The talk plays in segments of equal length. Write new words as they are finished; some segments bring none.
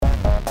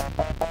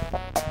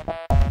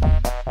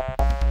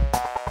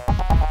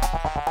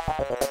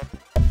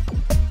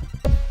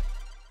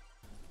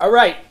All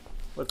right.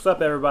 What's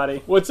up,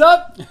 everybody? What's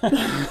up?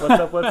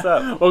 What's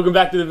up? Welcome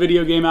back to the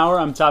Video Game Hour.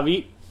 I'm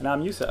Tavit. And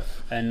I'm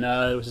Yusuf. And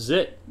this is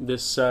it.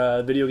 This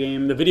the video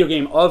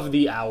game of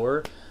the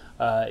hour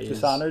is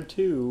Dishonored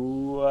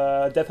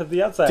 2, Death of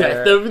the Outsider.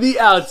 Death of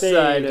the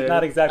Outsider. Saved.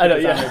 Not exactly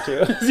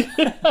Dishonored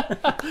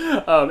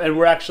 2. And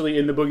we're actually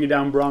in the Boogie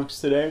Down Bronx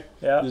today.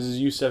 Yeah. This is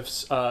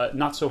Yusuf's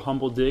not so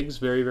humble digs.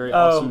 Very, very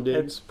awesome digs.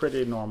 It's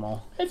pretty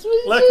normal.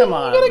 Come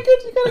on. You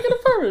gotta get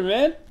affirmed,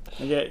 man.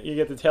 You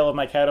get the tail of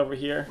my cat over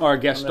here. Our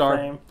guest star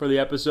frame. for the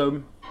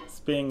episode. It's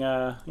being,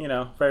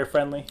 very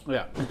friendly.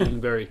 Yeah, being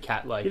very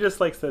cat-like. He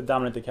just likes to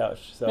dominate the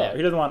couch. So Yeah.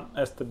 he doesn't want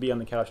us to be on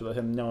the couch without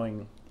him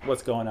knowing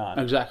what's going on.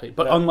 Exactly.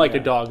 But Yeah, unlike yeah.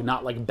 a dog,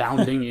 not like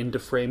bounding into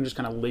frame, just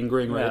kind of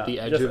lingering right at the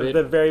edge just of it.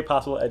 the very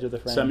possible edge of the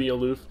frame.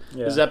 Semi-aloof.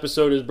 Yeah. This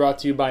episode is brought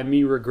to you by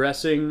me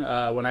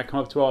regressing. When I come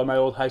up to my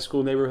old high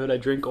school neighborhood, I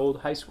drink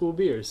old high school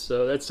beers.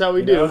 So that's how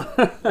we do.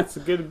 It's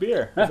a good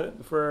beer.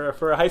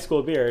 For a high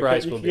school beer. For a high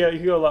school beer. You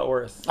could go a lot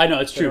worse. I know,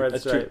 it's true. That's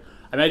That's true. right.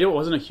 I mean, I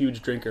wasn't a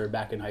huge drinker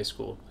back in high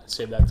school. I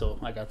saved that till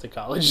I got to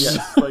college.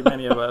 Yes, like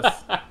many of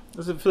us.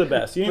 This is for the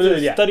best. You need to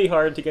Yeah. study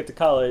hard to get to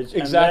college.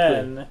 Exactly.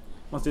 And then,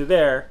 once you're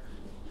there,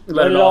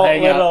 Let it all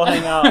hang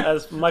out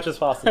as much as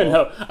possible. I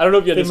know. I don't know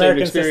if you had The the same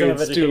American system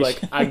of experience too. Like,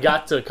 education. I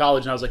got to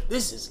college and I was like,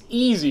 this is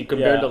easy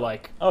compared Yeah. to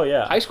like Oh,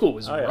 yeah. high school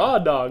was Oh, yeah. raw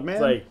dog, man.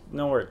 It's like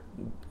no more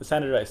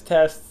standardized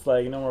tests,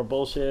 like no more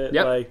bullshit,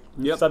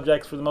 Yep.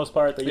 subjects for the most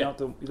part that you Yeah.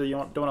 don't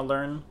want to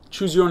learn.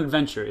 Choose your own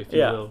adventure, if you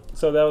will.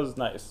 So that was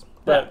nice.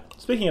 But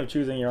speaking of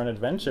choosing your own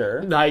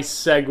adventure, Nice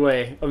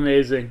segue.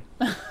 Amazing.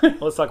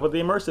 let's talk about the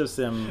immersive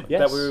sim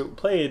Yes. that we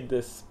played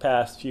this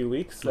past few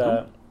weeks,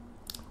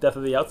 Death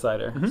of the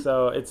Outsider.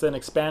 So it's an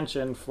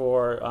expansion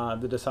for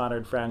the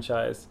Dishonored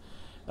franchise.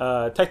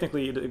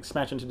 Technically, an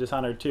expansion to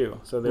Dishonored 2.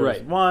 So there was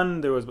Right.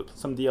 1, there was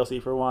some DLC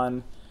for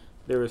 1,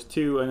 there was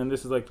 2, and then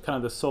this is like kind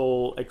of the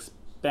sole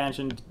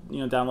expansion,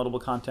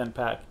 downloadable content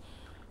pack.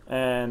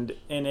 And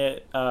in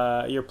it,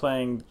 you're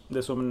playing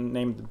this woman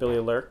named Billy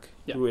Lurk,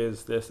 who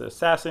is this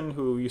assassin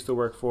who used to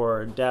work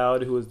for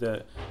Dowd, who was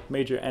the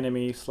major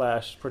enemy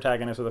 /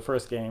 protagonist of the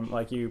first game.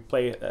 Like, you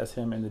play as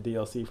him in the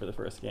DLC for the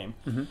first game.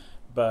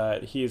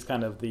 But he's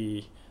kind of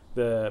the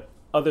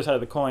other side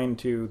of the coin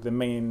to the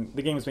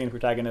game's main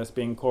protagonist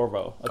being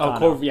Corvo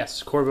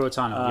Attano. Corvo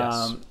Attano,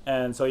 yes.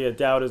 And so,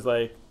 Dowd is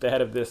like the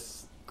head of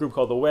this group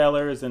called the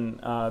Whalers, and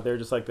they're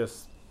just like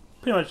this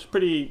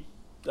pretty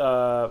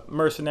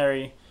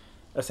mercenary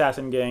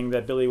assassin gang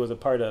that Billy was a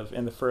part of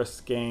in the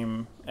first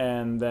game.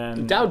 And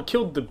then Dowd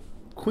killed the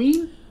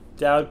queen?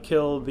 Dowd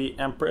killed the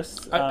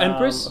Empress.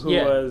 Empress? Who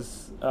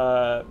was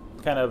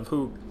kind of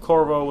who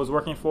Corvo was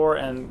working for,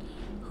 and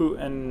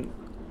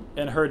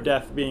her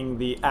death being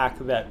the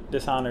act that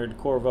dishonored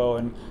Corvo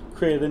and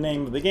created the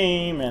name of the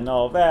game and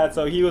all of that.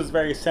 So he was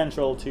very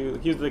central to,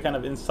 he was the kind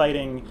of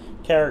inciting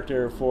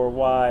character for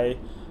why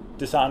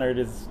Dishonored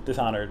is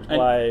Dishonored, And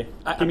why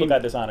people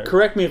got Dishonored.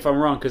 Correct me if I'm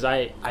wrong, because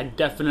I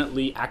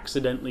definitely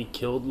accidentally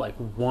killed like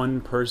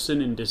one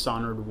person in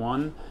Dishonored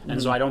 1,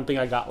 and so I don't think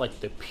I got like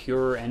the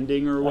pure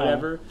ending or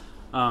whatever.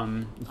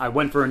 I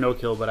went for a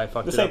no-kill, but I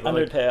fucked The it same up.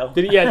 Undertale.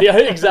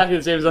 Exactly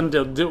the same as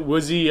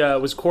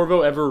Undertale. Was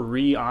Corvo ever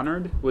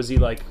re-honored? Was he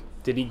like,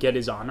 did he get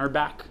his honor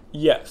back?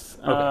 Yes.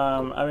 Okay.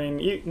 I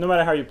mean, no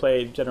matter how you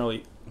play,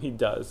 generally he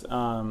does.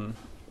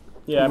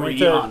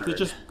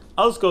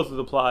 I'll just go through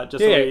the plot.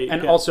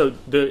 Also,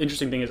 the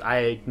interesting thing is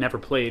I never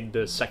played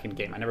the second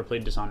game. I never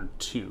played Dishonored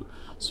 2.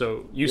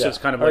 So Yusuf's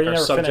kind of like our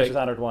subject. Finished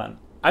Dishonored 1.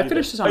 I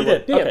finished Dishonored 1. You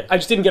did? Yeah, Okay. I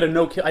just didn't get a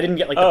no-kill. I didn't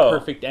get like the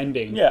perfect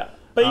ending. Yeah.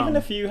 But even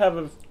if you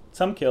have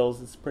some kills,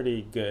 it's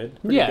pretty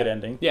good. Pretty good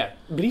ending. Yeah.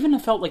 But even I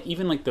felt like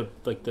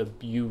the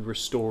you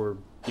restore,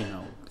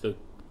 the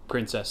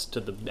princess to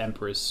the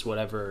empress,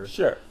 whatever.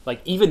 Sure.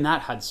 Like even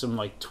that had some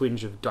like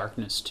twinge of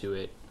darkness to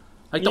it.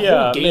 Like the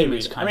whole game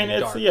is kind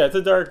of dark. It's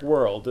a dark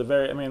world.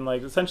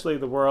 Essentially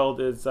the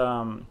world is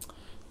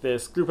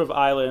this group of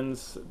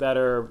islands that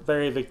are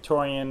very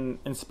Victorian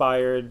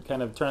inspired,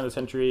 kind of turn of the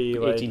century,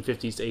 like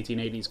 1850s to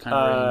 1880s kind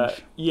of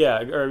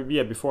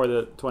range. Before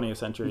the 20th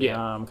century.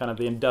 Yeah. Kind of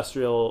the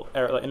industrial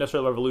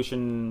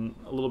revolution,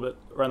 a little bit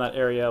around that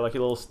area, like a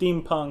little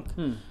steampunk.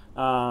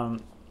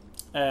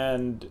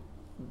 And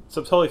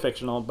so it's totally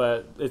fictional,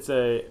 but it's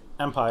a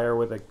empire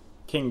with a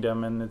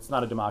kingdom, and it's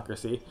not a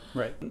democracy.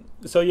 Right.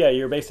 So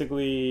you're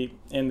basically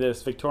in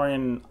this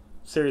Victorian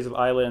series of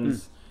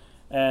islands,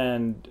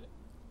 and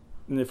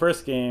in the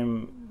first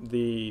game,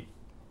 the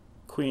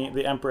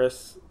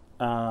Empress,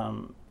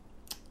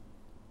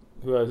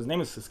 whose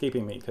name is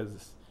escaping me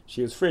because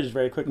she was fridged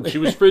very quickly. She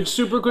was fridged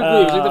super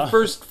quickly. It was like the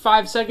first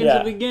 5 seconds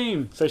of the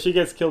game. So she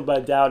gets killed by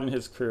Dowd and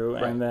his crew,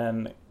 Right. and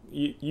then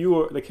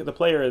the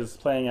player is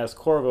playing as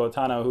Corvo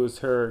Attano, who's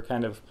her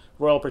kind of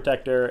royal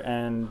protector,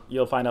 and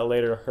you'll find out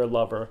later her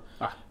lover.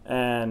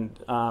 And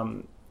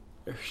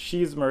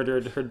she's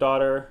murdered. Her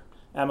daughter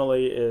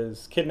Emily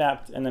is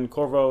kidnapped, and then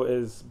Corvo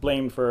is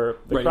blamed for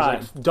the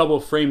crime. It's like double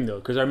frame though,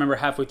 because I remember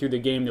halfway through the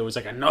game there was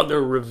like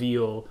another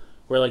reveal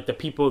where like the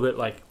people that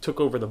like took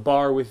over the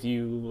bar with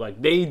you,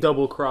 like they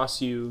double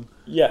cross you.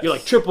 Yes. You're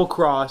like triple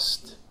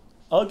crossed.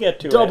 I'll get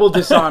to Double it.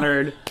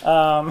 Dishonored.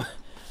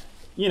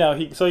 You know,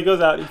 he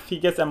goes out. He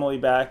gets Emily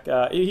back.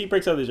 He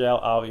breaks out of the jail,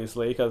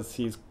 obviously, because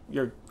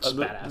you're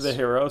Badass. the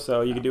hero,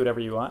 so you can do whatever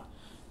you want.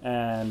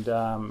 And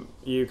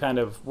you kind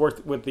of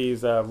work with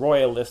these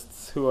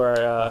royalists who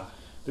are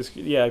this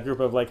group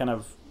of like kind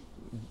of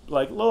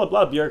like a lot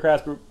of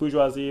bureaucrats,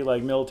 bourgeoisie,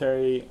 like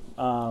military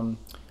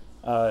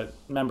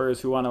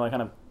members who want to like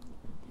kind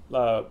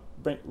of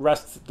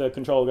wrest the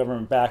control of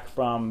government back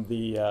from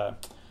the.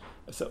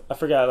 So I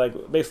forgot,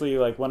 like basically,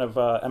 like one of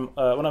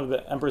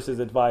the Empress's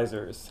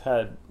advisors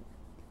had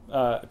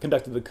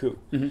conducted the coup.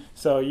 Mm-hmm.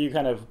 So you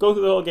kind of go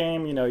through the whole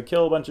game. You know, you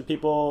kill a bunch of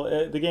people.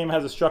 The game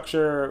has a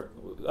structure,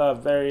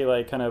 very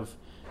like kind of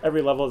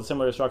every level is a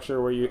similar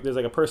structure where there's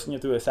like a person you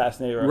have to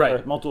assassinate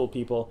or multiple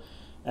people,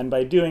 and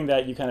by doing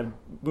that, you kind of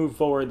move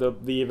forward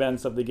the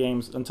events of the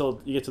games until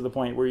you get to the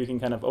point where you can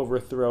kind of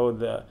overthrow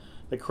the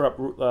corrupt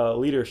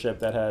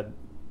leadership that had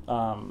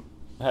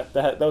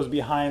that was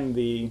behind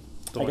the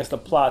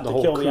plot to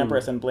kill the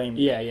Empress and blame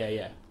you.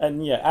 Yeah.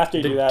 And after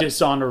you do that,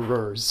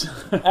 Dishonorers.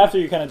 after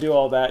you kind of do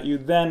all that, you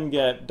then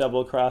get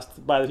double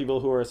crossed by the people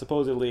who are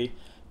supposedly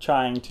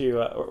trying to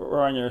or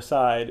on your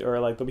side, or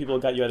like the people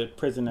who got you out of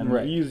prison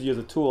and use you as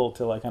a tool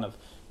to like kind of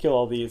kill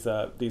all these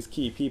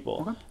key people.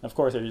 Okay. And of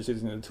course, they're just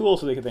using the tool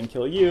so they could then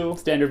kill you.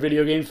 Standard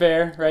video game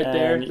fare, right and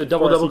there. The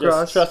double cross.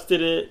 Just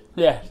trusted it.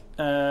 Yeah.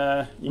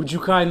 Would you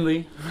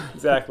kindly?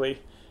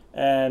 Exactly.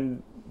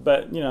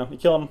 But you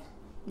kill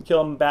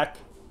him back.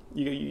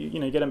 You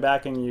get him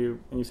back and you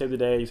save the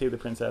day. You save the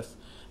princess.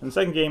 And the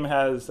second game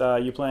has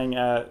you playing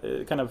at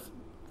kind of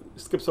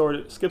skips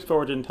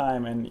forward in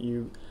time, and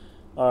you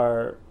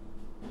are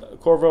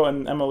Corvo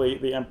and Emily,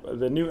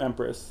 the new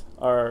Empress,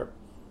 are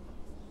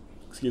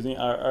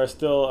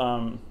still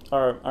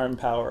are in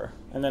power.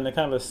 And then a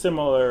kind of a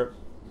similar,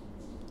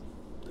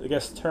 I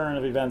guess, turn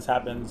of events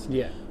happens.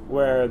 Yeah.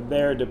 Where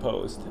they're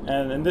deposed,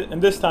 and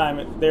this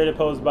time they're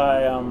deposed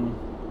by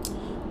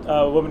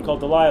a woman called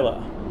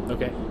Delilah.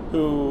 Okay.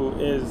 Who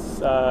is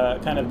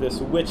kind of this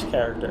witch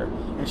character,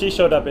 and she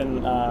showed up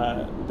in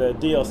the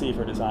DLC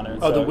for Dishonored.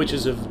 Oh, the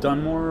Witches of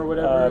Dunmore or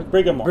whatever.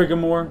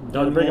 Briggamore.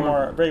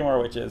 Dunmore.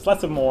 Briggamore witches.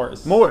 Lots of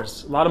Moors. A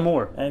lot of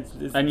more.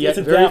 And yet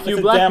very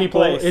few black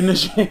people in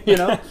the you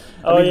know.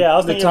 I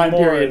was the thinking time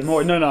Moors. period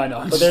more. No, I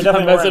know. But they're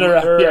definitely messing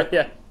around.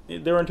 Yeah.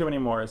 There weren't too many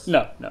Moors.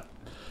 No.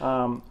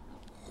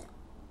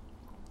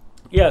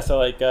 So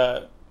like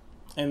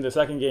in the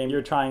second game,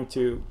 you're trying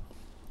to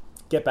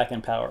get back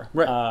in power.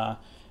 Right.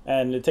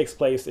 And it takes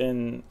place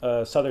in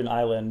a southern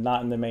island,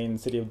 not in the main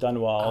city of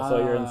Dunwall. So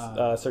you're in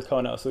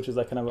Serkonos, which is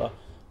like kind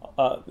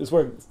of is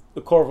where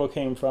the Corvo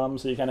came from.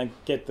 So you kind of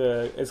get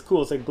it's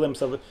cool. It's a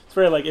glimpse of it. It's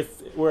very like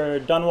it's where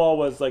Dunwall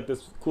was like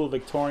this cool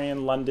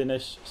Victorian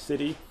Londonish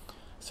city.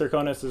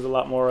 Serkonos is a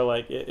lot more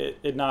like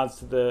it nods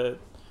to the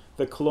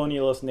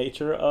colonialist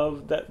nature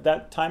of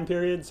that time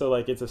period. So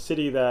like it's a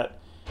city that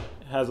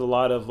has a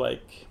lot of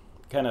like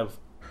kind of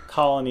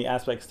colony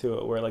aspects to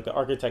it, where like the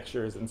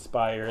architecture is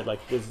inspired,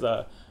 like this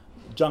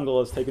jungle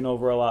has taken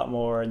over a lot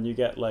more, and you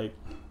get like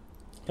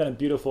kind of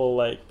beautiful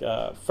like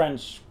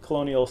French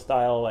colonial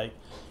style, like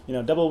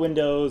double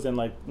windows and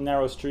like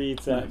narrow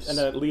streets, and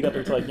then lead up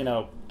into like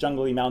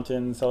jungly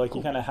mountains. So like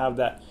you kind of have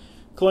that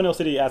colonial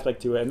city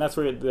aspect to it, and that's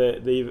where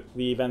the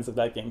events of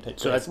that game take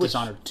place. So that's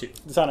Dishonored 2.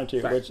 Dishonored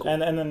 2, right, which cool.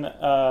 and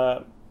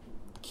then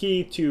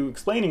key to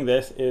explaining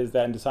this is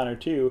that in Dishonored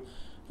 2,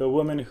 the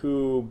woman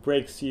who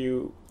breaks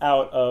you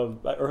out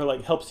of, or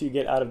like helps you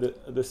get out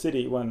of the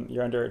city when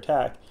you're under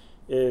attack,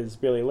 is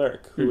Billy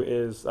Lurk, who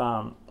is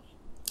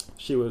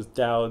she was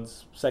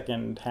Dowd's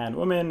second-hand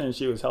woman, and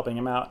she was helping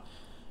him out.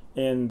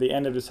 In the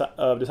end of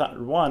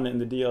Dishonored 1 in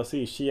the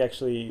DLC, she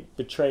actually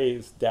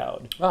betrays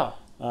Dowd.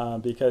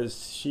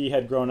 Because she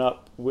had grown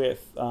up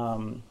with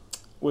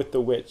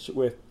the witch,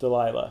 with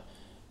Delilah,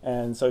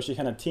 and so she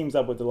kind of teams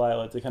up with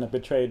Delilah to kind of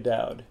betray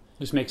Dowd.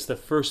 This makes the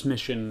first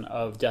mission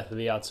of Death of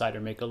the Outsider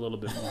make a little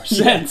bit more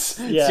sense.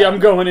 Yeah. See, I'm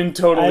going in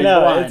totally I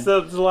know. blind. It's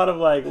a lot of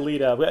like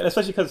lead up,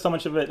 especially because so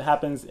much of it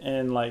happens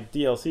in like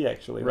DLC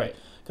actually. Right.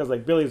 Because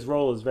like Billy's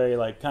role is very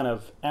like kind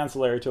of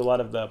ancillary to a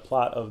lot of the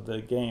plot of the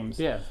games.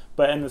 Yeah.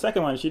 But in the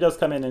second one, she does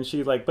come in and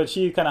she's like, but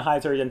she kind of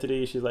hides her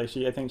identity. She's like,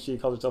 I think she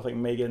calls herself like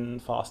Megan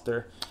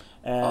Foster.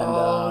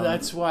 And,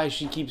 that's why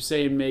she keeps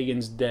saying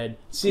Megan's dead.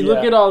 See,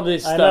 look at all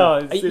this stuff. I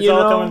know. It's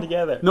all coming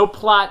together. No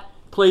plot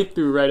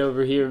playthrough right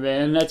over here,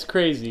 man. That's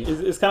crazy.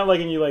 It's kind of like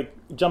when you like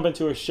jump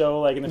into a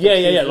show like in the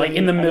season, like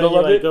in the middle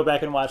of it. Go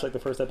back and watch like the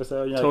first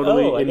episode. You're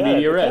totally like, in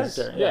media res.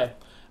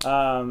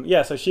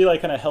 Yeah. So she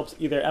like kind of helps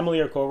either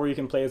Emily or Corvo. You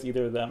can play as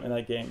either of them in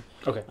that game.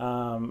 Okay.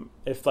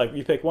 If like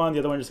you pick one, the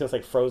other one just gets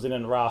like frozen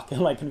in rock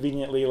and like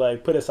conveniently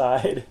like put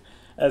aside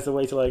as a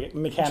way to like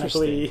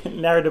mechanically,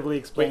 narratively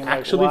explain. Wait, like,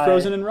 actually why.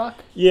 Frozen in rock?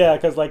 Yeah,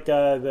 because like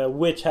the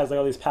witch has like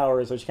all these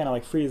powers, so she kind of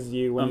like freezes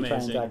you when you try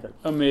and attack her.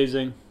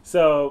 Amazing.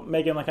 So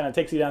Megan like kind of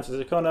takes you down to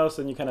Serkonos,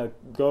 and you kind of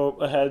go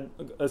ahead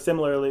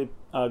similarly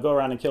go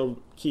around and kill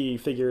key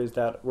figures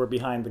that were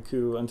behind the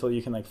coup until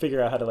you can like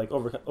figure out how to like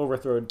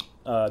overthrow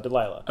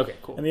Delilah. Okay,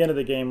 cool. In the end of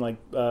the game, like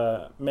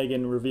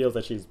Megan reveals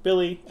that she's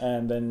Billy,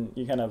 and then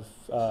you kind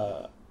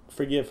of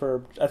forgive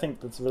her. I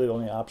think that's really the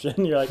only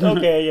option. You're like,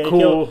 okay, yeah,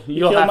 cool.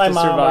 you killed my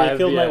mom, or you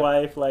killed yeah. my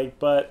wife, like,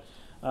 but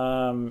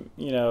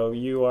you know,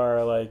 you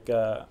are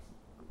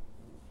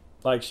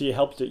like she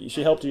helped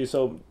you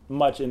so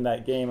much in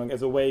that game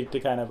as a way to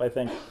kind of, I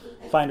think,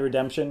 find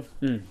redemption.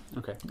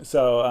 Okay.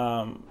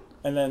 So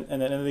and then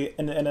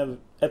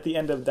at the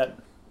end of that,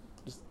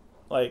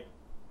 like,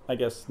 I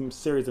guess,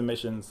 series of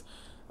missions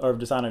or of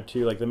Dishonored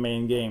 2, like the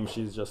main game,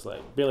 she's just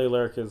like, Billy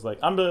Lurk is like,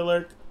 I'm Billy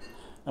Lurk.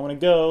 I'm gonna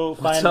go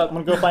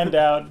find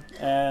Dowd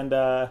and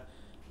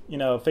you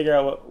know, figure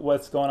out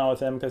what's going on with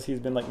him because he's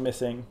been like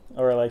missing,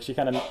 or like she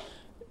kind of,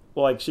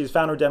 well, like she's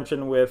found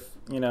redemption with,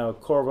 you know,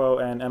 Corvo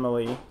and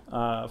Emily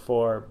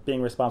for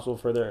being responsible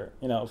for their,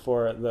 you know,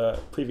 for the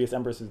previous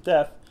Empress's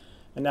death,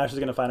 and now she's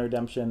gonna find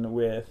redemption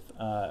with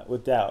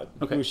Dowd,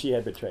 who she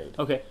had betrayed.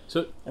 Okay,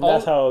 so and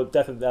that's how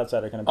Death of the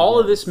Outsider kind of. All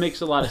of this makes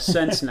a lot of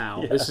sense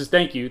now. Yeah. This is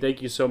thank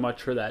you so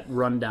much for that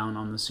rundown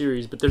on the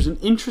series. But there's an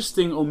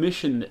interesting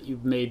omission that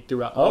you've made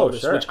throughout all of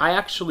this, sure. which I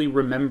actually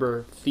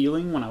remember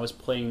feeling when I was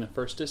playing the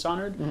first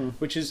Dishonored,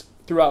 which is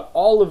throughout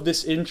all of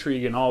this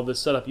intrigue and all of this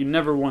setup, you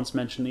never once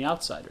mentioned the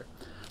Outsider,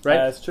 right?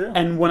 That's true.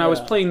 And when I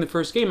was playing the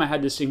first game, I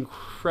had this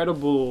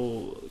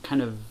incredible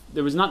kind of,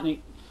 there was not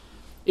any,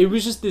 it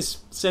was just this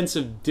sense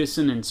of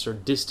dissonance or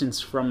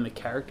distance from the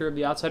character of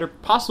the Outsider,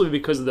 possibly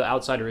because the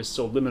Outsider is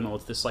so liminal.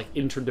 It's this like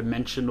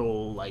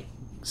interdimensional, like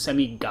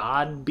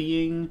semi-god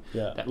being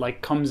that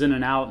like comes in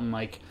and out and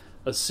like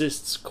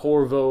assists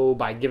Corvo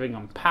by giving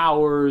him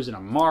powers and a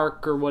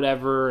mark or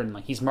whatever, and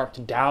like he's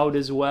marked Dowd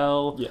as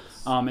well. Yes.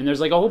 And there's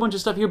like a whole bunch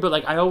of stuff here, but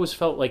like I always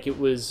felt like it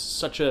was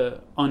such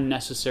a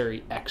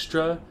unnecessary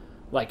extra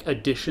like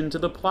addition to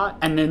the plot.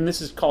 And then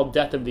this is called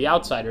Death of the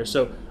Outsider,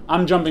 so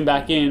I'm jumping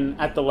back in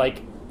at the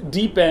like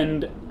deep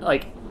end,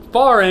 like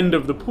far end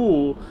of the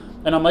pool,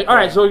 and I'm like, all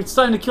right, so it's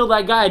time to kill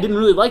that guy I didn't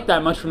really like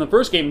that much from the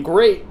first game.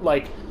 Great,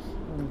 like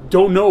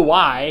don't know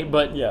why,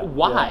 but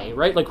why,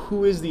 right? Like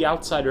who is the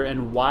Outsider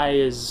and why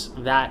is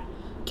that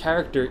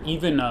character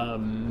even a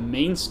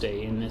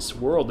mainstay in this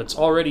world that's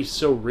already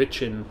so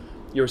rich in,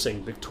 you were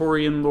saying,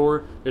 Victorian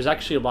lore? There's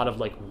actually a lot of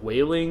like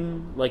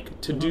whaling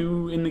like to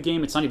do in the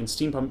game. It's not even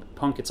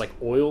steampunk, it's like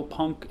oil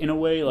punk in a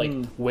way, like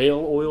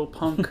whale oil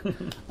punk,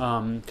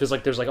 because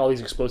like there's like all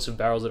these explosive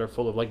barrels that are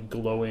full of like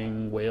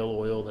glowing whale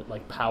oil that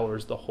like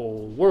powers the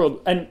whole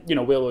world. And you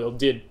know, whale oil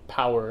did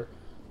power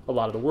a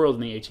lot of the world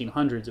in the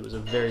 1800s. It was a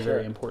very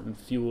very important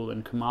fuel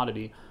and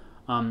commodity.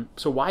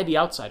 So why the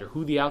Outsider?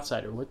 Who the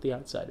Outsider? What the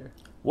Outsider?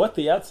 What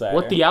the Outsider?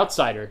 What the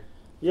Outsider?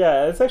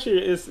 Yeah, it's actually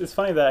it's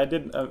funny that I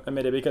did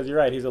admit it, because you're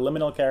right. He's a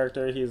liminal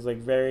character. He's like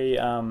very,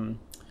 in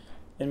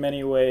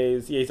many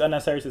ways, he's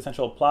unnecessary to the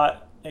central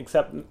plot,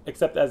 except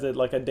as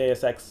like a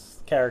Deus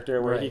Ex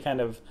character, where he kind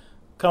of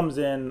comes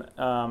in,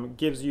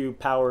 gives you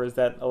powers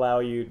that allow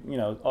you,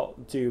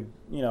 to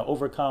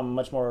overcome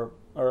much more,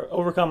 or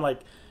overcome like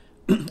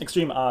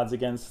extreme odds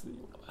against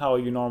how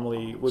you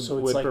normally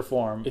would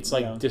perform. It's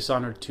like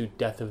Dishonored 2: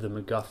 Death of the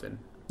MacGuffin.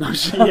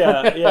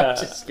 yeah.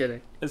 Just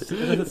kidding. It's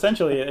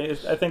essentially,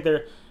 I think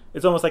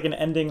it's almost like an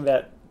ending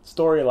that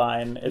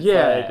storyline. It's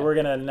like we're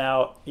gonna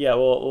now,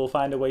 we'll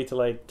find a way to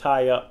like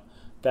tie up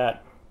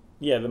that,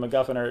 the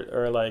MacGuffin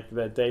or like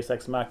the Deus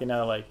Ex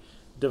Machina like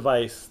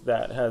device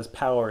that has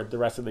powered the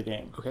rest of the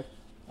game. Okay.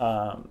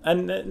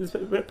 And it's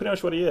pretty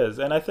much what he is.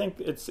 And I think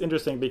it's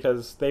interesting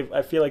because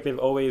I feel like they've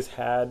always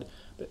had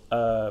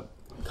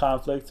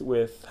conflict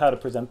with how to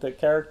present the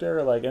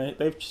character, like, and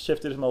they've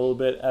shifted him a little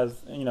bit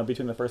as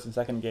between the first and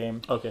second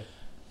game. Okay.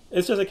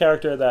 It's just a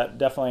character that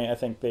definitely I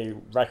think they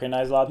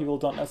recognize a lot of people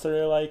don't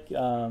necessarily like.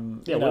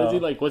 What is he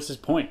like? What's his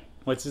point?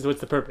 What's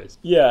the purpose?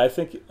 Yeah, I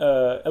think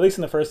at least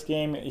in the first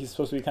game, he's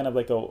supposed to be kind of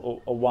like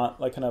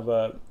kind of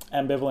a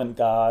ambivalent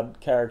god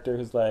character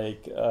who's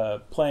like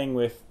playing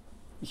with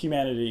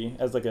humanity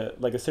as like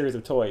a series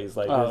of toys.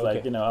 Like he's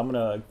like, I'm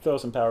gonna like, throw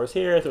some powers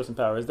here, throw some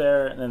powers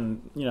there, and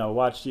then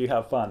watch you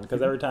have fun.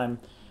 Because every time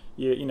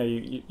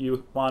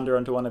you wander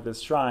onto one of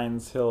his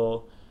shrines,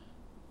 he'll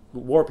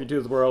warp you to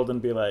his world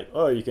and be like,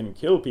 oh, you can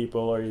kill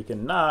people or you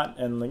can not,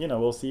 and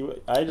we'll see.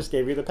 I just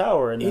gave you the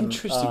power. And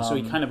interesting. Then, so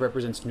he kind of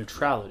represents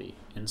neutrality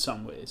in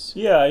some ways.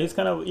 Yeah, he's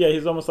kind of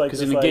he's almost like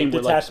this, in the like, game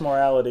detached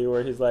morality,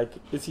 where he's like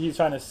he's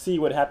trying to see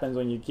what happens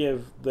when you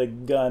give the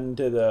gun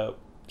to the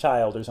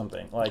child or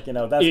something. Like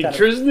that's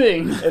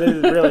interesting. It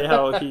is really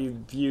how he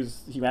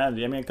views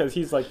humanity. I mean, because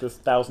he's like this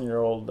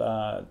 1,000-year-old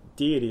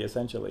deity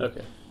essentially.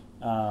 Okay.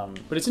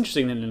 But it's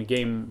interesting that in a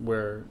game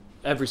where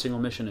every single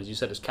mission, as you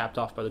said, is capped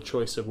off by the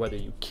choice of whether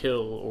you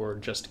kill or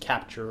just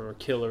capture or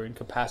kill or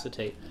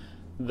incapacitate,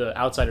 the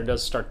Outsider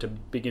does start to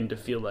begin to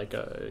feel like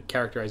a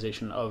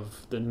characterization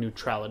of the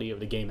neutrality of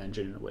the game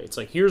engine in a way. It's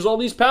like, here's all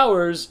these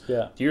powers,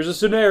 here's a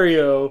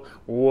scenario,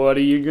 what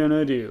are you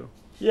gonna do?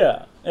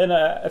 Yeah, and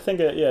I think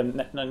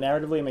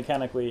narratively,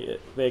 mechanically,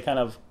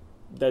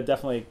 that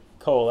definitely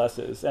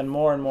coalesces, and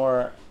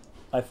more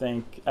I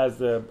think as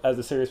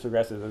the series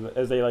progresses,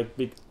 as they like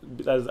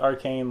as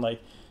Arcane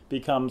like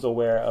becomes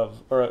aware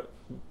of or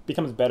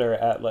becomes better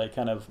at like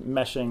kind of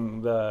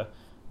meshing the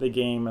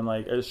game and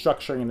like or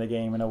structuring the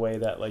game in a way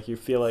that like you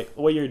feel like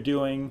what you're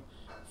doing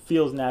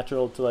feels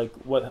natural to like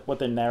what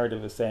the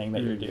narrative is saying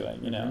that you're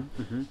doing, you know,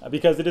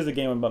 because it is a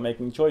game about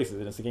making choices,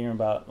 and it's a game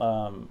about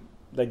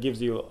that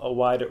gives you a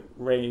wide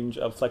range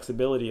of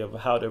flexibility of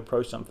how to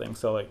approach something.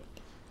 So like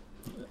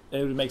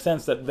it would make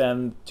sense that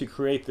then to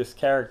create this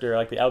character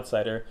like the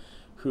outsider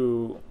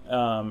who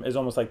is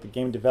almost like the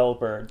game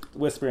developer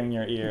whispering in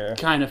your ear.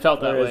 Kind of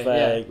felt that way.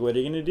 Like, what are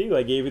you gonna do?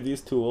 I gave you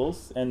these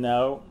tools, and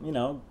now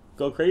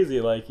go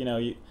crazy. Like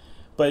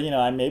but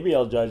maybe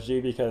I'll judge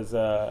you because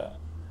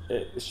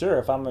sure,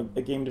 if I'm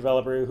a game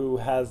developer who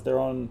has their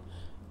own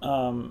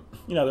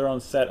their own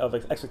set of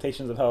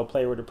expectations of how a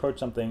player would approach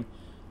something,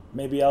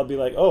 maybe I'll be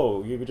like,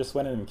 oh, you just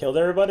went in and killed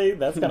everybody?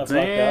 That's kind of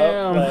fucked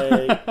up.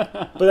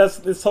 Like,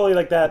 but it's totally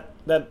like that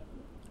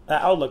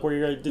outlook where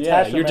you're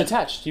detached. Yeah, you're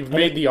detached. You've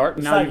made the art.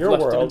 Now you've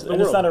left it into the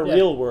world. It's not a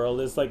real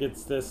world. It's like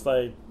it's this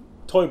like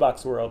toy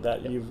box world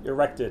that you've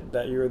erected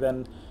that you're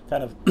then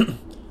kind of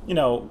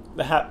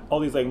all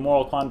these like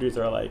moral quandaries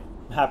are like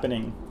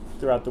happening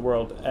throughout the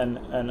world and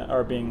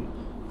are being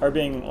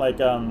like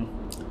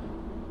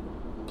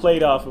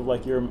played off of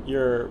like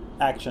your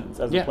actions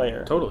as a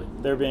player. Totally.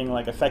 They're being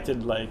like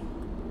affected like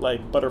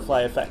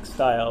butterfly effect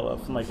style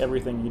from like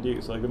everything you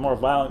do. So like the more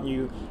violent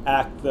you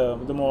act, the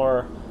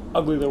more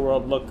ugly the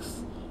world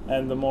looks,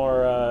 and the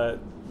more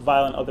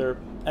violent other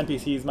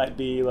NPCs might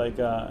be. Like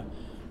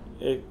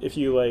if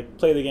you like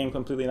play the game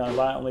completely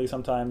non-violently,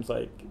 sometimes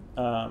like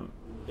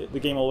the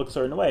game will look a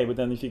certain way. But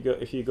then if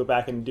you go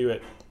back and do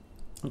it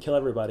and kill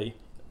everybody,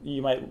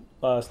 you might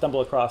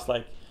stumble across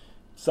like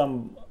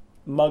some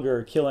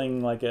mugger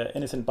killing like an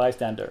innocent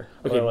bystander.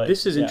 Okay,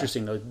 this is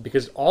interesting though,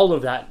 because all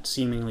of that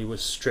seemingly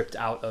was stripped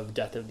out of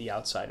Death of the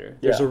Outsider.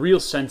 There's a real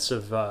sense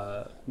of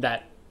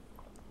that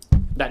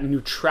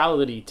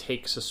neutrality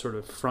takes a sort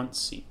of front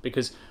seat,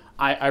 because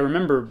I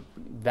remember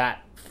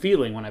that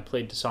feeling when I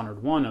played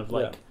Dishonored 1 of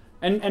like,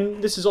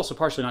 and this is also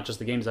partially not just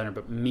the game designer,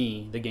 but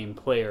me, the game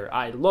player.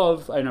 I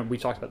know we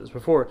talked about this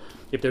before,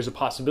 if there's a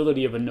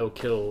possibility of a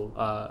no-kill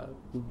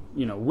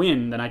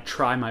win, then I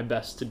try my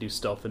best to do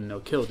stealth and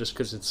no-kill, just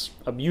because it's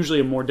usually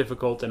a more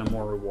difficult and a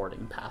more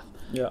rewarding path.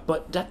 Yeah.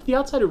 But Death of the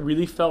Outsider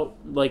really felt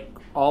like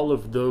all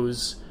of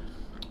those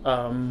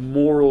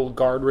moral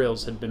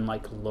guardrails had been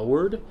like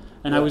lowered.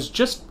 And I was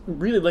just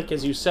really, like,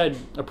 as you said,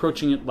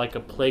 approaching it like a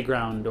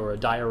playground or a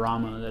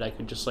diorama that I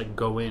could just, like,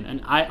 go in.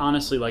 And I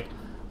honestly, like,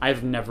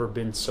 I've never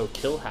been so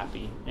kill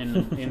happy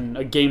in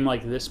a game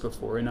like this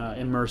before, in a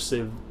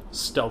immersive,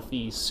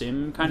 stealthy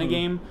sim kind of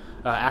game,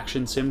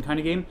 action sim kind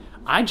of game.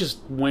 I just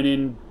went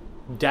in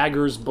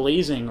daggers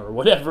blazing or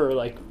whatever,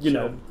 like,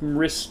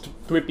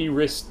 whippy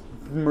wrist,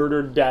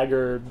 murdered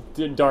dagger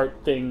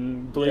dart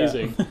thing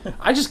blazing. Yeah.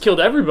 I just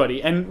killed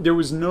everybody, and there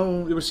was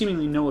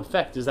seemingly no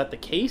effect. Is that the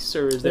case,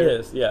 or is there?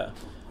 It is, yeah.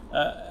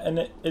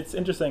 And it's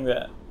interesting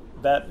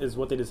that is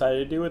what they decided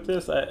to do with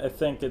this. I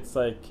think it's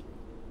like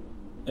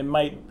it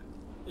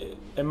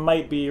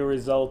might be a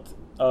result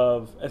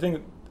of, I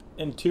think,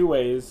 in two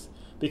ways,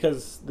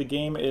 because the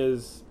game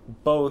is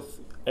both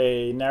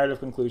a narrative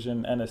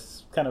conclusion and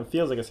kind of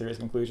feels like a serious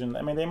conclusion.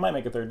 I mean, they might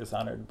make a third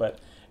Dishonored, but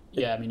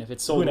yeah, I mean, if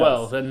it's sold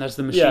well, then that's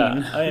the machine.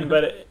 Yeah, I mean,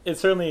 but it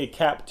certainly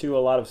capped to a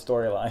lot of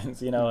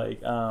storylines,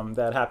 like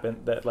that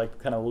happened, that like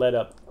kind of led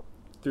up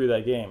through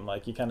that game.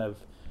 Like you kind of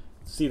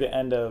see the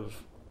end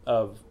of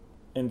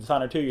in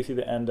Dishonored 2, you see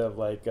the end of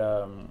like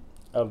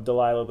of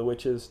Delilah the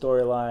Witch's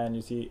storyline.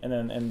 You see, and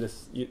then in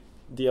this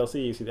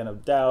DLC, you see the end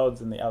of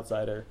Dowd's and the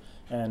Outsider,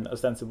 and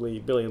ostensibly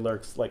Billy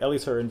Lurk's, like at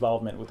least her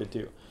involvement with it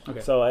too.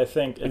 Okay. So I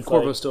think it's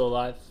Corvo's still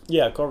alive.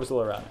 Yeah, Corvo's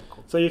still around.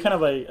 Cool. So you kind of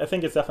like, I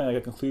think it's definitely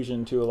like a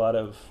conclusion to a lot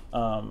of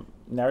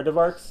narrative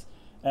arcs,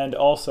 and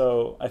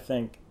also I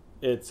think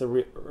it's a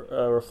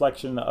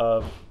reflection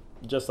of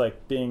just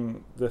like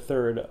being the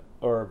third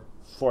or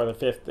fourth or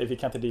fifth, if you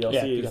count the DLCs.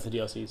 Yeah, you got the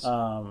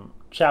DLCs.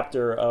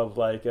 Chapter of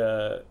like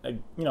a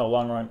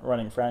long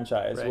running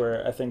franchise, right,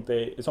 where I think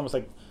it's almost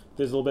like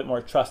there's a little bit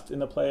more trust in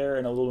the player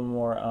and a little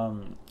more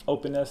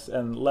openness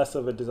and less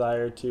of a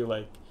desire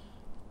to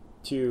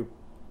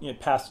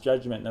pass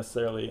judgment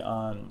necessarily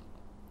on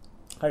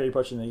how you're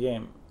approaching the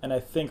game. And I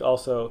think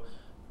also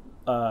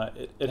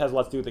it has a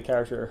lot to do with the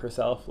character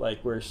herself,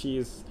 like where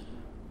she's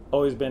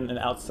always been an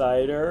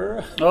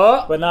outsider,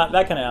 but not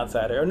that kind of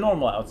outsider, a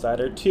normal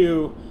outsider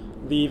to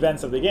the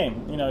events of the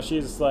game. She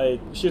was a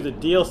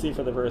DLC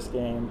for the first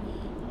game.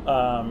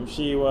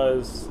 She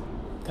was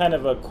kind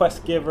of a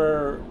quest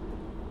giver.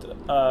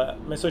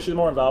 So she was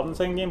more involved in the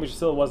second game, but she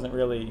still wasn't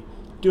really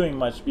doing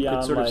much beyond.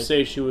 You could sort of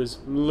say she was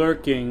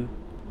lurking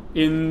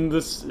in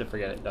the.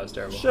 Forget it. That was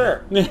terrible.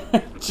 Sure.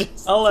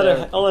 I'll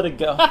let it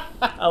go.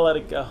 I'll let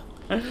it go.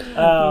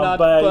 Not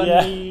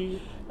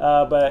funny.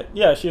 Yeah. But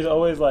yeah, she's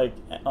always like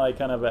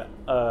kind of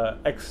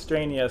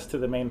extraneous to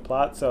the main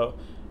plot. So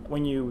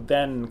when you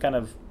then kind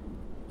of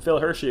fill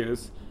her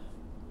shoes,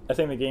 I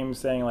think the game's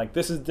saying like,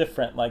 this is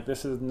different. Like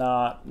this is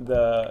not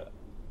the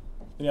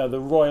the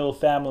royal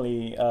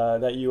family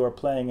that you are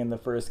playing in the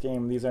first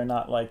game. These are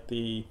not like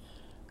the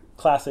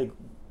classic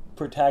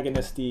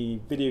protagonisty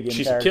video game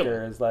She's a killer.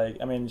 characters. Like,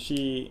 I mean,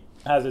 she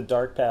has a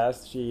dark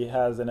past. She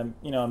has an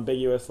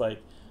ambiguous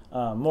like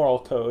moral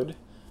code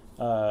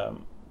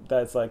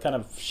that's like kind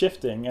of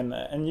shifting,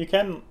 and you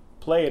can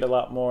play it a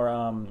lot more.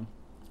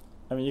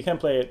 I mean, you can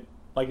play it,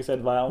 like you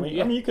said, violently.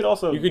 Yeah. I mean, you could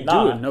also You could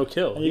not. do a no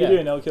kill. And you can do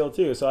a no kill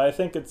too. So I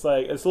think it's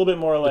like it's a little bit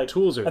more like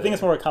tools are I think there.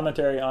 it's more a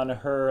commentary on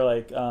her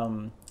like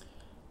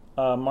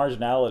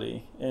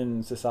marginality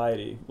in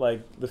society,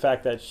 like the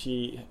fact that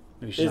she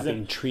Maybe she's not isn't.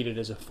 being treated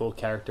as a full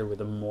character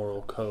with a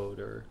moral code,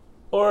 or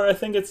Or I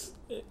think it's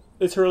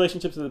her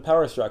relationship to the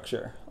power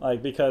structure,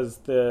 like because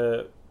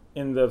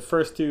in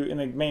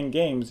the main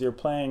games you're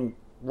playing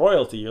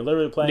royalty. You're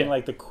literally playing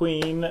like the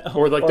queen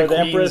or like the the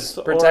queen's empress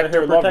protector,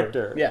 or her lover.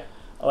 protector. Yeah,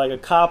 Like a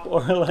cop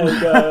or like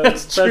a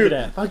that's true.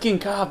 president. Fucking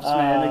cops,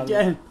 man.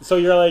 Again, So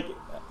you're like,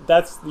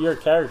 that's your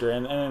character,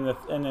 and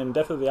in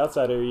Death of the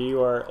Outsider,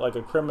 you are like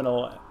a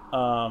criminal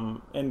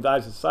in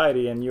that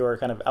society, and you are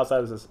kind of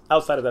outside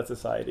of that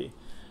society.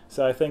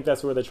 So I think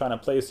that's where they're trying to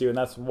place you, and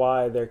that's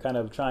why they're kind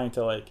of trying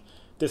to like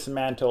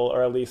dismantle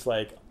or at least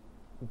like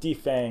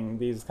defang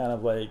these kind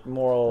of like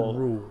moral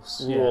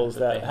rules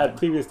that had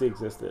previously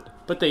existed.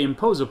 But they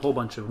impose a whole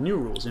bunch of new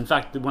rules. In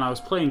fact, when I was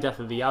playing Death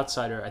of the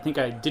Outsider, I think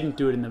I didn't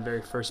do it in the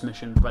very first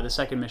mission. By the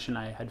second mission,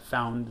 I had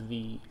found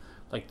the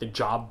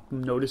job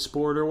notice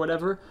board or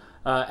whatever,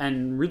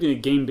 and really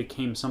the game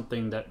became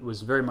something that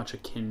was very much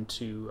akin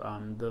to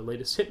the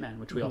latest Hitman,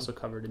 which we also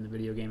covered in the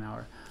video game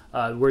hour,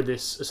 where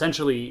this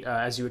essentially,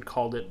 as you had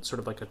called it, sort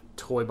of like a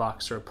toy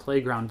box or a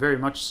playground, very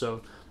much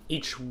so.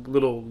 Each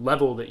little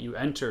level that you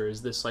enter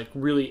is this like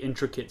really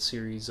intricate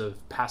series of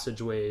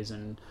passageways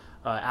and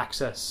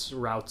access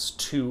routes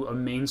to a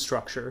main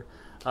structure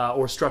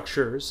or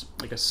structures,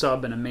 like a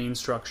sub and a main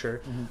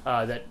structure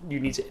that you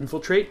need to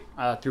infiltrate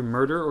through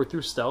murder or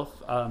through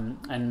stealth,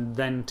 and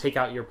then take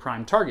out your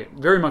prime target.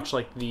 Very much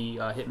like the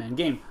Hitman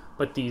game,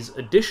 but these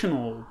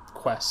additional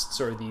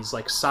quests or these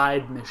like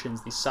side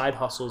missions, these side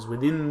hustles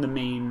within the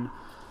main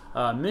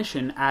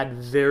mission add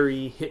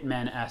very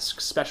Hitman-esque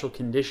special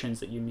conditions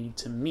that you need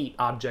to meet,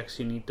 objects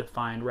you need to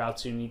find,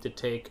 routes you need to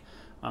take.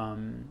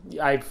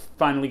 I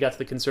finally got to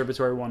the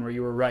conservatory one where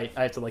you were right.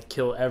 I had to like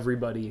kill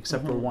everybody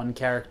except for one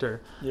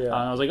character. Yeah. And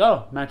I was like,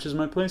 oh, matches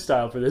my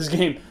playstyle for this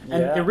game.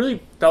 And Yeah. it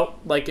really felt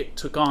like it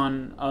took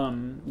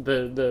on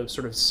the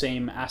sort of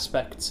same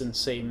aspects and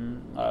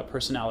same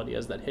personality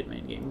as that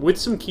Hitman game, with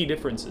some key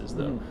differences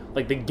though.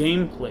 Like the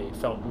gameplay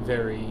felt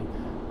very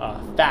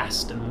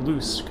fast and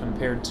loose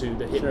compared to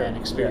the Hitman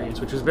experience,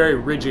 which was very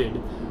rigid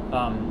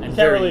and You can't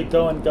very really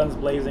go in guns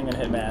blazing in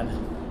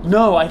Hitman.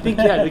 No, I think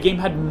the game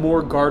had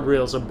more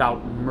guardrails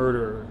about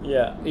murder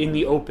Yeah. in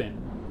the open.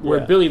 Where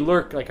Yeah. Billy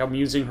Lurk, like I'm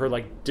using her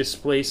like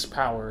displace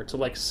power to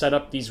like set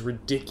up these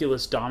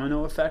ridiculous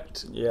domino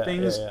effect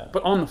things, yeah.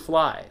 but on the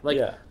fly. Like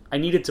Yeah. I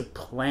needed to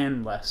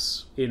plan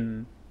less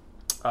in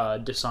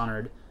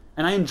Dishonored,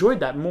 and I enjoyed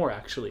that more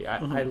actually.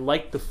 I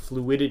liked the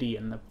fluidity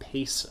and the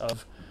pace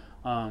of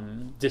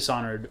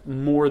Dishonored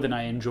more than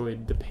I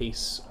enjoyed the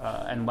pace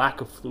and lack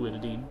of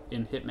fluidity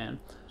in Hitman.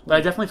 But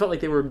I definitely felt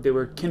like they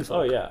were kinfolk.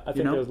 Oh yeah, I think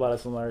you know? there's a lot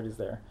of similarities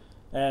there.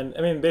 And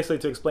I mean, basically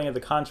to explain it, the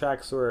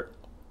contracts were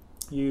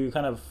you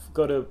kind of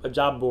go to a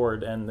job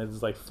board and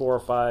there's like 4 or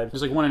 5.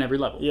 There's like one in every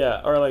level.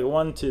 Yeah, or like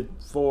 1 to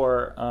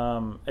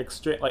 4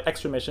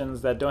 extra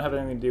missions that don't have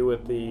anything to do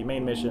with the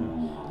main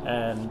mission,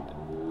 and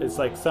it's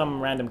like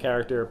some random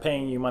character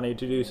paying you money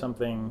to do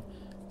something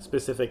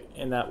specific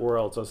in that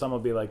world. So some will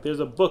be like, "There's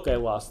a book I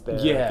lost there.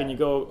 Yeah. Can you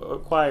go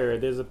acquire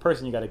it? There's a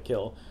person you got to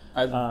kill."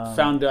 I've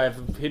found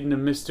I've hidden a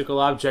mystical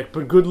object,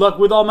 but good luck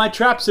with all my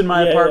traps in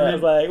my apartment.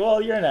 it's like,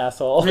 well, you're an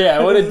asshole.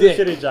 Yeah, what a This is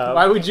dick. shitty job.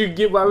 Why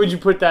would you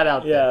put that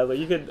out there? Yeah, like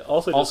you could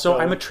also just Also, go-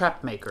 I'm a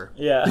trap maker.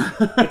 Yeah,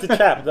 it's a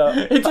trap.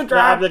 It's a The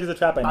trap. object is a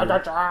trap. I know.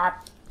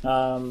 trap.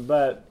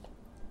 But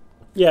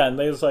yeah, and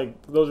those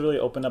really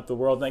open up the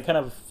world, and they kind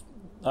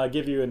of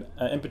give you an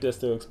impetus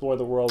to explore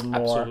the world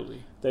more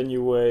Absolutely. than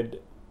you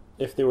would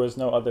if there was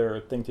no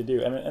other thing to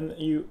do. I mean, and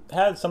you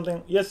had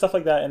stuff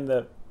like that in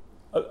the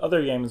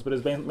other games, but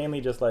it's mainly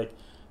just like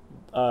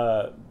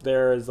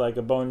there is like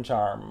a bone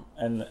charm,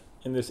 and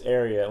in this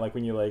area, like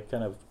when you like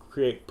kind of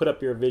put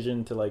up your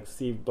vision to like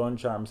see bone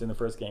charms in the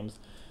first games,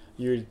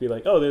 you'd be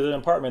like, oh, there's an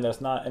apartment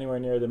that's not anywhere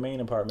near the main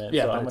apartment.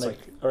 Yeah, so but I'm it's gonna,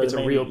 like- or it's the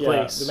a main, real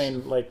place. the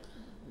main like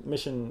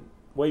mission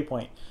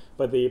waypoint.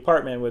 But the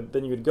apartment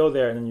then you would go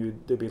there, and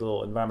then there'd be a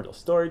little environmental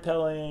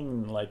storytelling,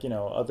 and like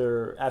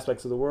other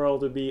aspects of the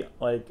world would be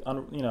like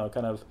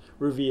kind of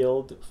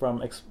revealed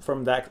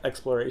from that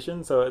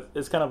exploration. So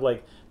it's kind of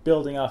like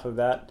building off of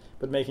that,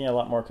 but making it a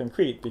lot more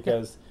concrete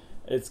because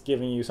it's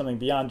giving you something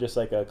beyond just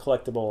like a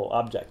collectible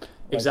object.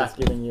 Like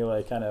Exactly. It's giving you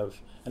like kind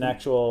of an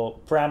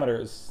actual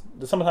parameters.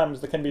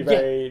 Sometimes that can be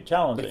very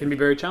challenging. It can be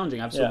very challenging,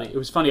 absolutely. Yeah. It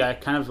was funny, I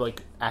kind of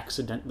like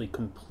accidentally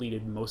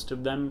completed most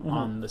of them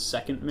on the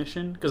second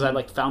mission because I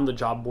like found the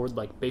job board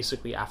like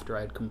basically after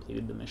I had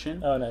completed the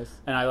mission. Oh, nice.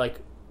 And I like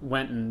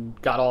went and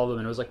got all of them,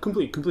 and it was like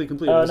complete.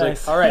 Oh, I was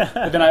nice. like, all right.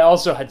 But then I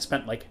also had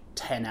spent like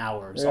 10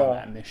 hours on Yeah.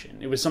 that mission.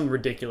 It was something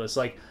ridiculous,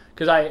 like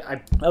because I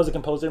That was a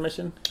composer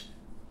mission.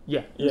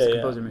 yeah, it was Yeah, a yeah.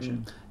 composer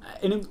mission.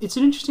 And it's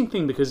an interesting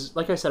thing because,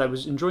 like I said, I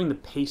was enjoying the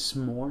pace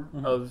more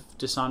of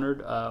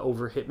Dishonored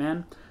over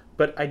Hitman,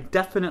 but I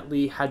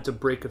definitely had to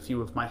break a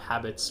few of my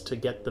habits to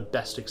get the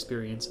best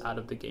experience out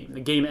of the game.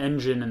 The game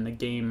engine and the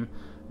game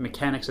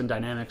mechanics and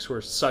dynamics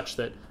were such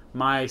that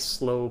my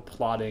slow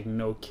plotting,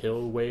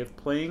 no-kill way of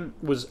playing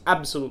was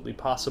absolutely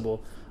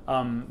possible.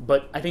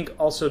 But I think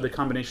also the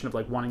combination of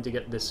like wanting to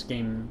get this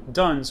game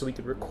done so we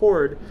could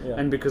record, Yeah.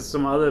 and because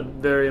some other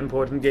very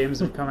important games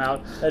have come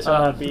out That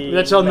shall not be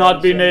that shall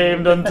not be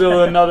mentioned. named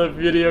until another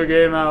video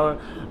game hour.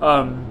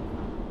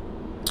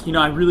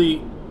 I really,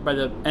 by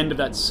the end of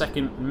that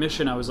second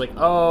mission, I was like,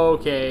 oh,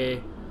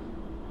 okay.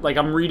 Like,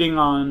 I'm reading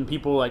on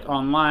people, like,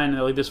 online, and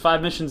they're like, there's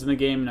 5 missions in the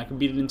game, and I can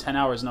beat it in 10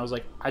 hours. And I was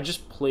like, I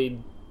just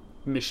played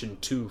mission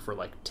 2 for,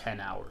 like, 10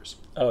 hours.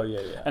 Oh yeah.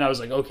 And I was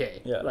like,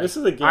 okay. Yeah, like, this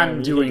is a game I'm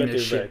you doing can get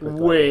this through very shit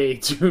quickly. way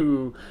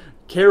too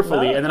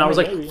carefully. No, And then I I was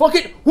mean, like, maybe. fuck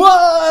it!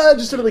 What?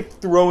 Just started, like,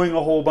 throwing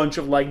a whole bunch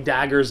of, like,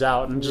 daggers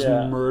out and just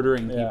Yeah.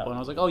 murdering people. Yeah. And I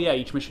was like, oh, yeah,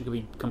 each mission could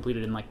be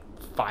completed in, like,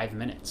 5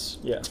 minutes.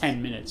 Yes.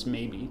 10 minutes,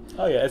 maybe.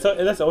 Oh yeah,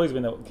 that's always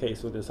been the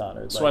case with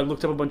Dishonored. So I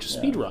looked up a bunch of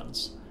speed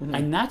runs. Mm-hmm.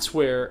 And that's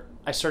where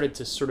I started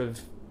to sort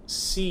of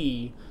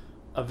see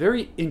a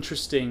very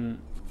interesting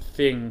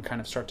thing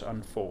kind of start to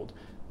unfold.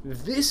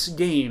 This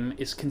game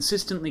is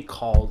consistently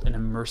called an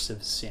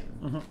immersive sim.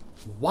 Mm-hmm.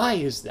 Why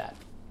is that?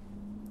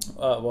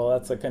 Well,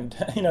 that's a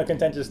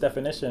contentious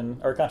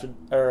definition or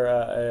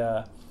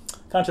a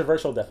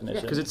controversial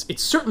definition. Because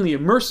it's certainly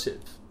immersive.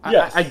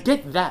 Yes. I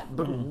get that,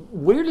 but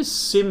where does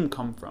sim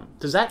come from?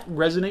 Does that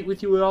resonate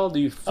with you at all? Do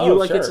you feel Oh,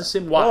 like sure. it's a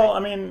sim? Why? Well, I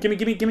mean, give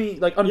me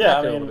like unpack yeah, I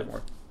it a mean, little bit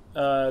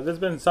more. there's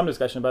been some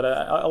discussion about it.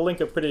 I'll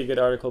link a pretty good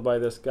article by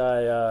this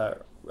guy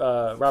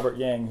Robert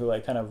Yang, who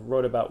like kind of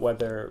wrote about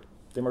whether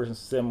the immersion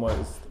sim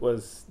was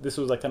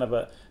like kind of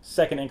a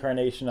second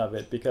incarnation of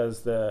it,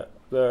 because the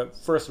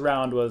first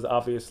round was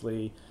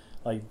obviously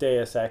like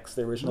Deus Ex,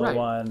 the original Right.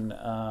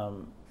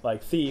 one,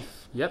 like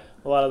Thief. Yep.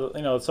 A lot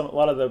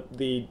of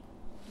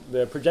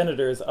the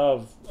progenitors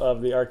of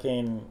the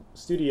Arcane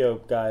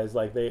Studio guys,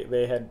 like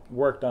they had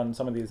worked on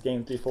some of these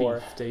games before.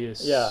 Thief,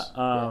 Deus. Yeah,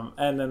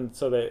 and then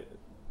so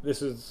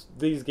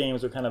these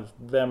games are kind of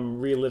them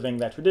reliving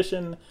that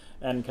tradition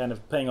and kind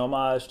of paying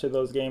homage to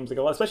those games. Like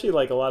especially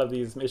like a lot of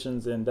these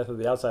missions in Death of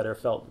the Outsider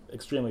felt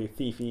extremely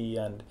thiefy,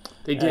 and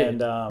They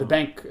did. And, The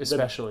bank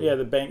especially.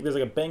 the bank. There's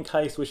like a bank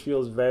heist which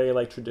feels very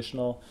like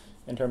traditional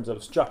in terms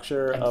of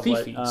structure And of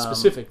thiefy, like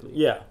specifically.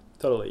 Yeah,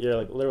 totally. You're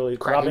like literally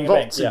Cracking robbing a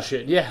bank. vaults and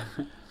shit. Yeah.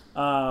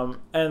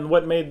 And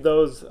what made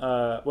those,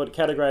 what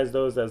categorized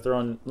those as their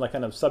own like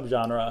kind of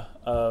subgenre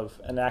of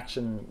an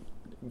action,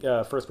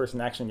 first-person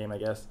action game, I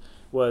guess,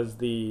 was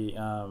that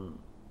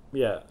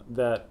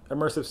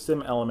immersive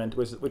sim element,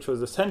 which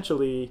was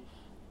essentially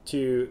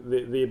to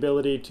the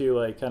ability to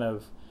like kind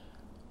of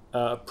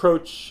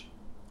approach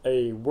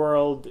a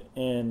world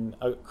in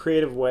a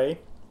creative way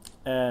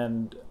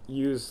and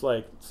use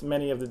like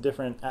many of the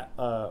different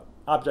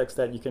objects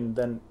that you can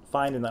then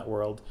find in that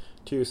world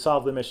to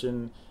solve the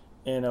mission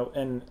in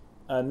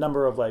a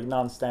number of like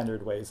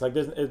non-standard ways, like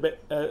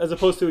as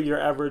opposed to your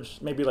average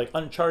maybe like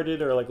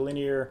Uncharted or like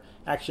linear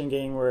action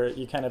game where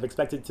you kind of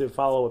expected to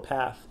follow a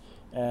path,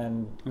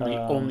 and The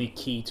only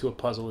key to a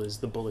puzzle is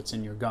the bullets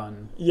in your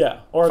gun.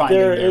 yeah, or finding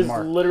there their is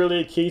mark. literally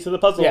a key to the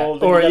puzzle Yeah,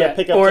 that or you gotta yeah,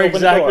 pick up or to open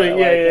exactly, the door.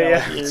 yeah,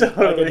 Like, yeah, you're like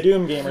totally. a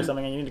Doom game or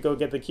something, and you need to go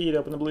get the key to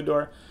open the blue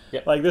door.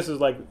 Yep. Like this is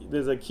like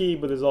there's a key,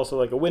 but there's also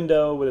like a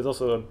window, but there's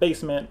also a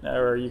basement,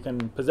 or you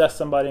can possess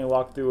somebody and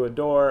walk through a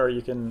door, or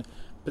you can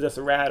possess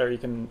a rat, or you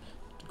can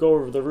go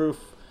over the roof.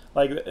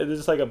 Like there's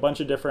just like a bunch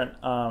of different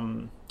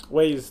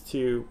ways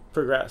to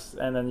progress,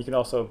 and then you can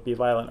also be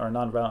violent or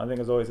non-violent. I think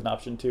is always an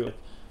option too,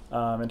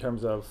 in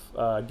terms of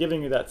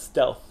giving you that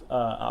stealth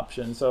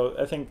option. So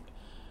I think,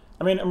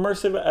 I mean,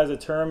 immersive as a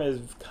term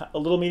is a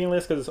little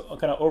meaningless because it's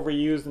kind of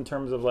overused in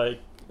terms of like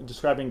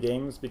describing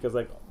games, because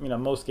like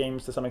most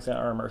games to some extent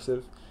are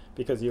immersive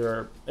because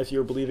if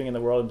you're believing in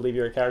the world and believe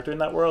you're a character in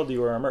that world,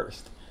 you are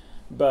immersed.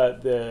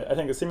 But I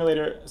think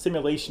the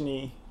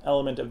simulation-y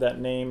element of that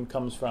name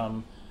comes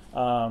from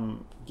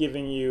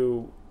giving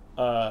you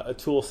a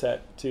tool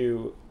set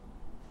to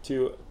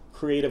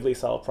creatively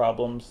solve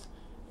problems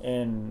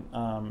in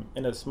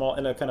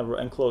a kind of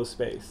enclosed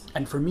space.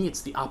 And for me,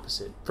 it's the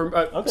opposite.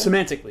 Okay.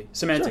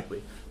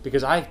 Semantically,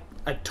 because I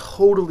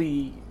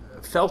totally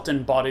felt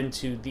and bought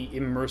into the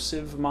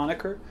immersive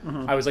moniker.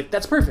 Mm-hmm. I was like,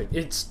 that's perfect.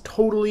 It's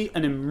totally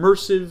an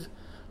immersive,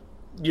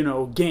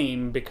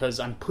 game, because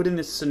I'm put in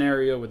this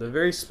scenario with a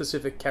very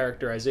specific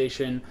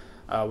characterization,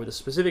 with a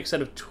specific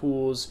set of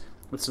tools,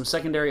 with some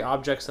secondary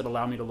objects that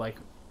allow me to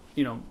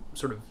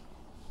sort of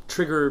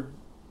trigger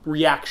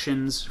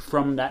reactions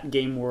from that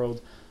game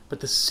world. But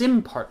the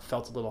sim part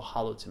felt a little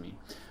hollow to me,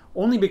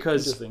 only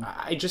because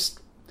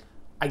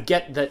I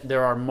get that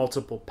there are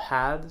multiple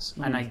paths,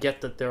 and I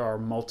get that there are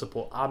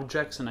multiple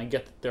objects, and I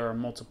get that there are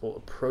multiple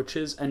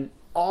approaches, and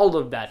all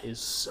of that is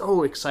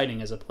so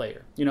exciting as a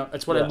player. You know,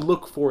 that's what I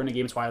look for in a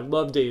game. It's why I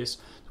love Deus.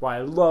 It's why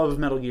I love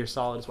Metal Gear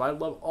Solid. It's why I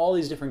love all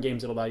these different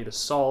games that allow you to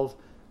solve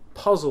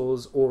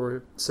puzzles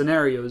or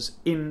scenarios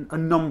in a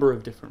number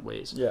of different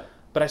ways. Yeah.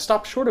 But I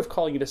stopped short of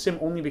calling it a sim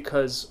only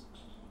because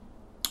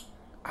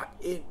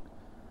it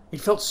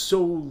felt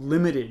so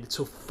limited,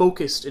 so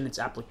focused in its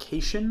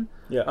application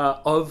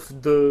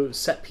of the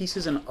set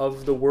pieces and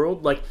of the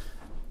world. Like,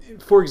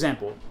 for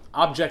example,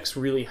 objects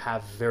really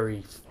have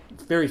very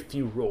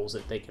few roles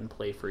that they can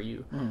play for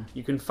you.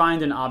 You can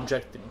find an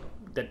object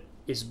that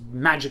is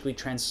magically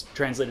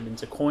translated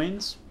into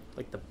coins,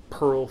 like the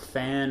pearl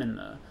fan and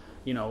the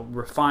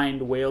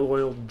refined whale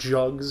oil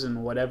jugs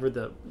and whatever,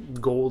 the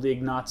gold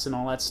ignots and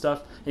all that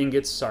stuff.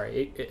 Ingots.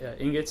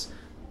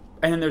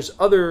 And then there's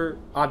other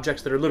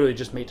objects that are literally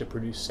just made to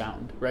produce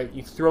sound, right?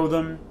 You throw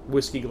them,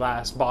 whiskey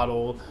glass,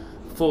 bottle,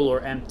 full or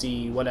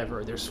empty,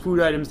 whatever. There's food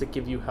items that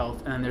give you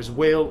health, and then there's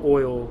whale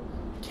oil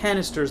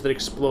canisters that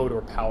explode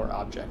or power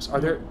objects.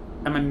 Am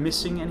I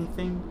missing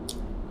anything?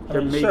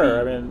 There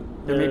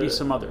may be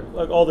some other.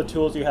 Like all the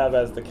tools you have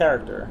as the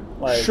character.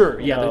 Like,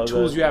 the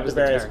tools you have as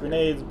the various character.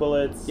 Grenades,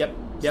 bullets, Yep.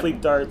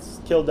 sleep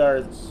darts, kill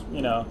darts,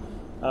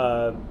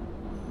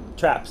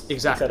 traps,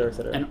 exactly, et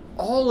cetera. And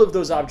all of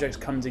those objects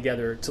come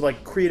together to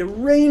like create a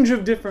range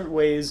of different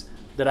ways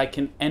that I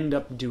can end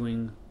up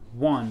doing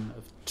one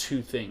of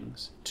two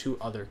things to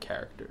other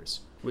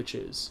characters, which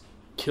is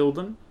kill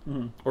them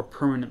or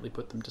permanently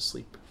put them to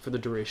sleep for the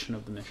duration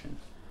of the mission.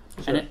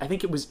 Sure. And I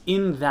think it was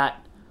in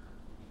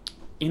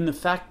the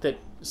fact that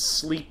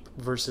sleep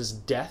versus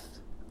death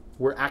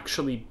were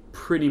actually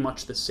pretty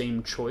much the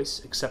same choice,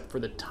 except for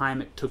the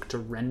time it took to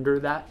render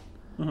that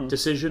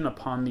decision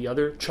upon the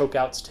other.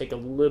 Chokeouts take a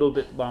little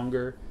bit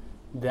longer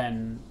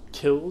than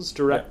kills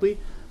directly.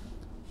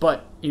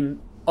 But in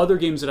other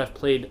games that I've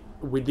played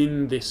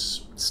within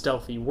this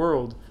stealthy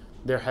world,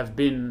 there have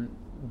been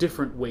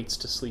different weights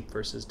to sleep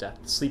versus death.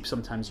 Sleep,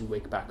 sometimes you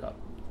wake back up,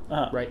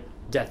 right?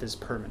 Death is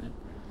permanent.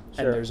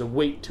 Sure. And there's a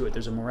weight to it,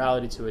 there's a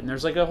morality to it, and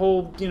there's like a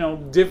whole,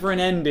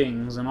 different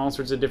endings and all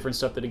sorts of different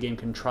stuff that a game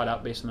can trot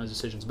out based on those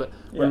decisions. But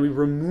when we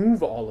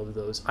remove all of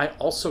those, I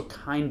also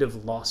kind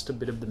of lost a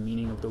bit of the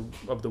meaning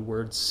of the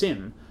word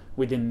sim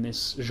within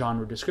this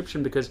genre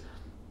description, because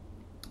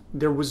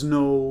there was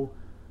no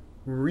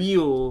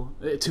real,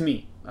 to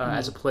me,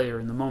 as a player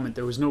in the moment,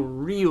 there was no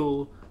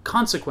real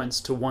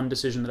consequence to one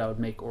decision that I would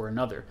make or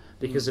another,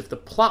 because if the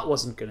plot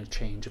wasn't going to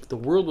change, if the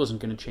world wasn't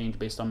going to change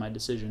based on my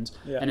decisions,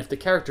 and if the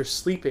character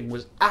sleeping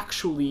was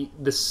actually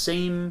the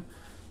same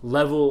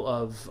level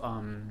of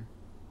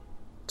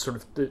sort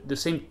of the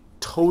same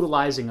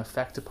totalizing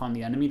effect upon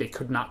the enemy, they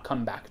could not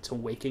come back to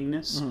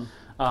wakingness.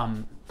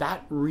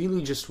 That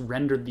really just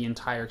rendered the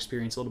entire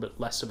experience a little bit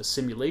less of a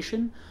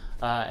simulation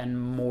and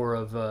more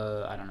of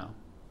a, I don't know,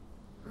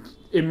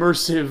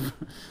 immersive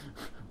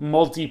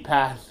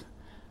multi-path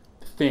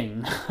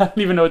thing. I don't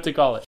even know what to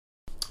call it.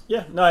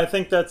 Yeah, no, I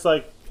think that's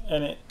like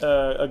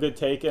a good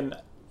take, and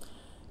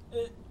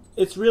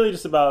it's really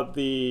just about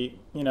the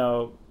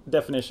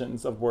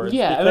definitions of words.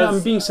 Yeah, because,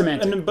 I'm being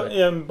semantic. And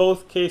in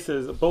both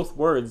cases, both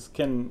words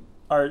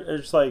are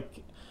just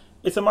like,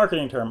 it's a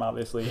marketing term,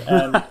 obviously,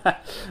 and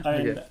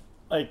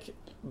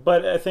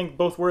but I think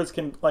both words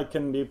can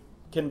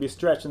be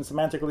stretched and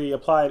semantically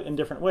applied in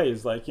different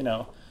ways. Like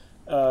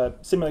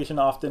simulation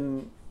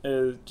often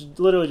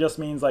literally just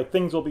means like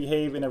things will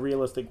behave in a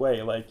realistic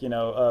way, like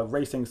a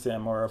racing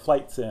sim or a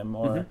flight sim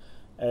or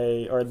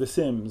or The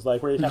Sims,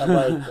 like where you kind of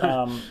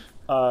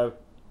like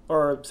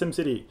or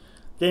SimCity,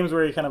 games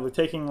where you're kind of like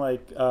taking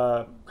like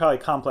probably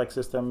complex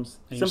systems,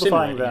 and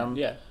simplifying them,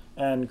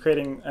 and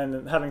creating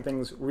and having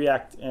things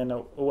react in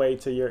a way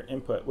to your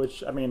input.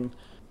 Which, I mean,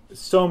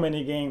 so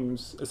many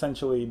games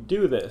essentially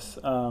do this,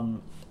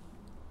 and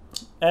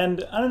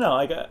I don't know,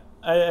 like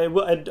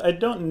I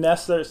don't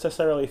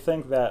necessarily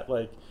think that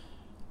like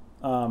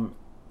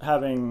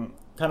having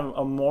kind of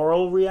a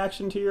moral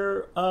reaction to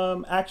your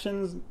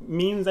actions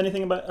means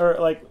anything about, or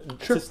like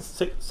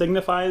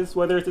signifies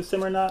whether it's a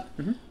sim or not.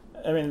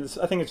 I mean,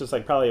 I think it's just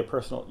like probably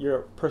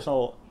your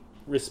personal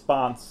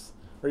response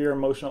or your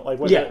emotional, like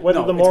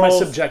whether the morals,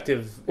 it's my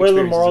subjective, whether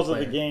the morals of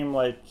the game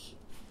like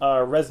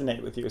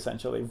resonate with you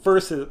essentially.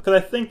 Versus, because I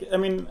think, I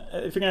mean,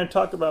 if you're going to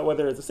talk about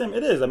whether it's a sim,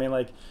 it is. I mean,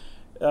 like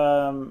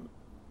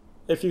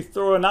if you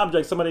throw an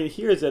object, somebody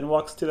hears it and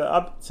walks to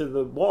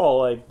the wall,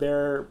 like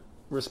they're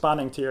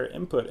responding to your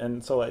input.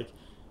 And so like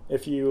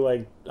if you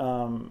like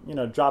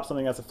drop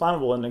something that's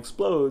flammable and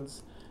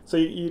explodes, so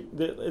it's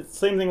the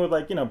same thing with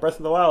like Breath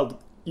of the Wild.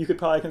 You could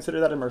probably consider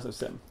that immersive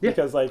sim,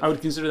 because like I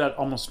would consider that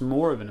almost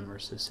more of an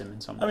immersive sim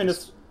in some ways. I mean,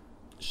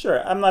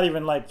 sure, I'm not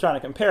even like trying to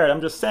compare it. I'm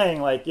just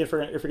saying, like, if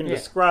we're going to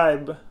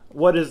describe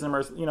what is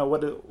immersive,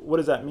 what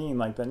does that mean?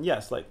 Like, then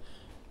yes, like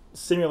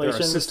simulations,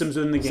 there are systems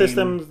in the game,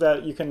 systems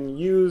that you can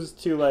use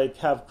to like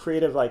have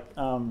creative like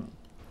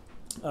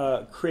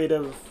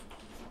creative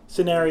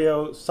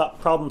scenario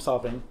problem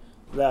solving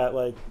that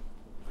like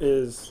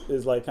is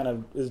like kind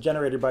of is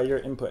generated by your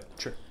input.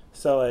 Sure.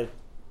 So like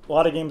a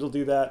lot of games will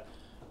do that.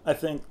 I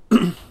think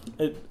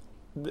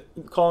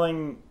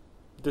calling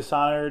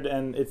Dishonored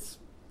and its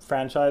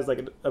franchise, like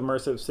an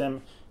immersive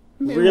sim,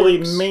 It really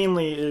works.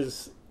 mainly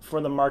is for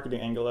the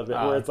marketing angle of it,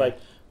 where it's okay.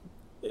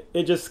 like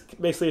it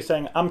just basically is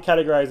saying I'm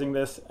categorizing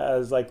this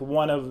as like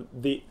one of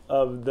the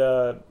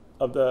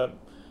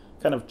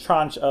kind of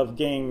tranche of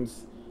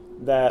games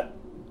that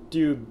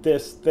do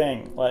this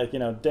thing, like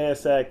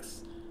Deus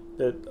Ex,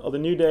 all the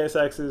new Deus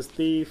Exes,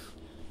 Thief,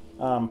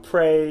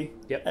 Prey,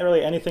 Yep. and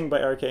really anything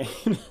by Arcane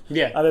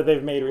Yeah. that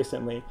they've made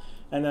recently,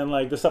 and then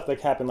like the stuff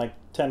that happened like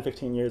 10,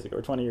 15 years ago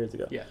or 20 years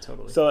ago. Yeah,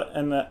 totally.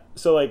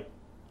 So like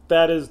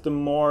that is the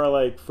more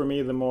like for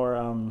me the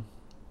more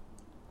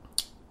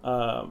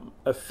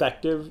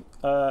effective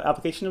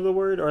application of the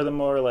word, or the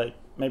more like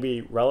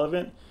maybe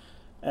relevant,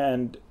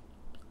 and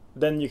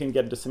then you can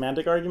get into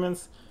semantic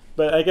arguments.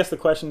 But I guess the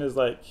question is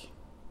like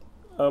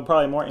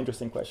probably a more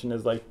interesting question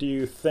is like, do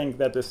you think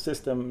that the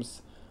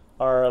systems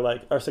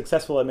are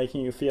successful at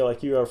making you feel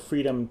like you have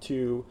freedom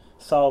to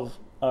solve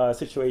a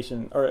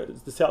situation or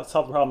to solve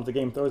the problems the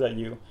game throws at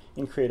you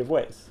in creative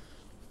ways?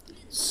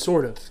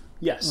 Sort of.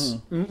 Yes.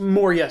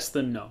 More yes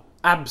than no.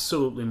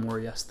 Absolutely more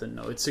yes than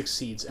no. It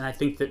succeeds. And I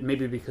think that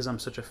maybe because I'm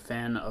such a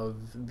fan of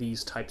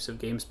these types of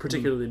games,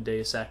 particularly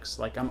Deus Ex,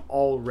 like I'm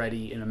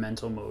already in a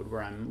mental mode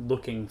where I'm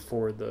looking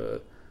for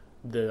the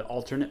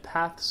alternate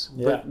paths.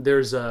 Yeah. But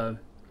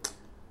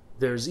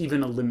there's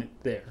even a limit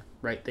there,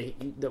 right?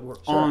 That we're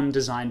Sure. on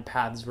designed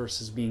paths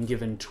versus being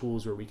given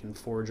tools where we can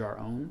forge our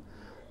own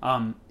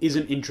is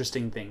an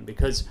interesting thing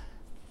because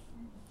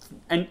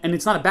and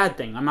it's not a bad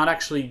thing. I'm not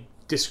actually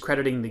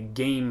discrediting the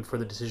game for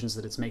the decisions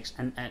that it makes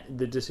and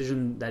the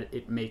decision that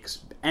it makes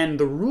and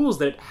the rules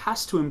that it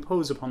has to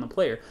impose upon the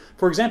player.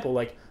 For example,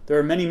 like there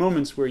are many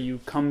moments where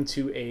you come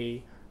to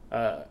a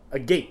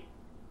gate,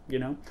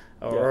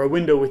 or a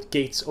window with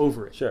gates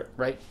over it, Sure.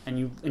 right? And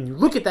you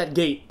look at that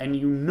gate and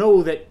you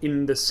know that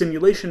in the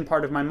simulation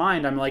part of my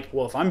mind, I'm like,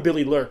 well, if I'm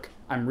Billy Lurk,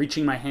 I'm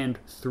reaching my hand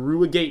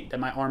through a gate that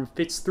my arm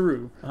fits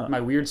through, my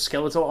weird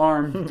skeletal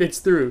arm fits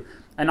through,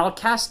 and I'll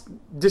cast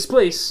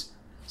Displace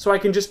so I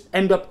can just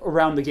end up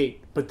around the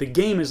gate. But the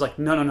game is like,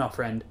 no,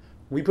 friend.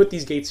 We put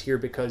these gates here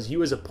because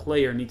you as a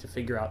player need to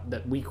figure out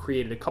that we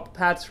created a couple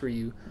paths for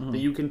you that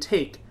you can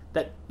take,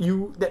 that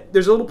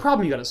there's a little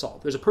problem you got to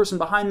solve. There's a person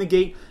behind the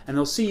gate, and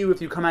they'll see you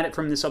if you come at it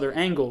from this other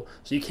angle,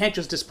 so you can't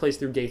just displace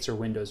through gates or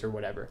windows or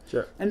whatever.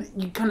 Sure. And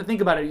you kind of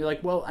think about it, you're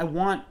like, well, I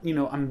want,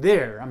 I'm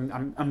there.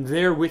 I'm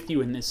there with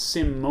you in this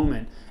sim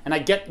moment. And I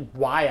get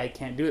why I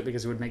can't do it,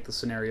 because it would make the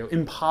scenario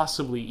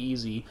impossibly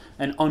easy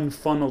and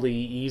unfunnily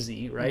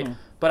easy, right?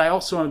 But I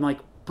also am like,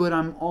 but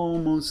I'm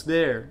almost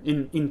there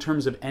in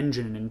terms of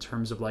engine, in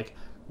terms of like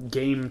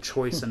game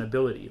choice and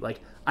ability. Like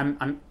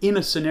I'm in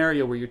a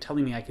scenario where you're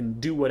telling me I can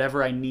do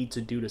whatever I need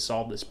to do to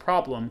solve this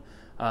problem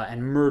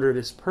and murder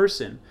this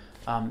person.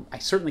 I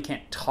certainly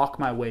can't talk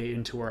my way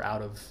into or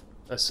out of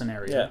a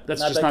scenario. Yeah, That's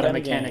not just that not a kind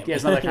of mechanic. game. Yeah,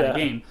 it's not that kind of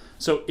Yeah. game.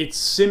 So it's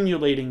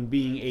simulating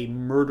being a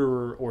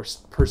murderer or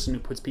person who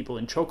puts people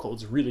in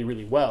chokeholds really,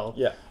 really well.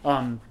 Yeah.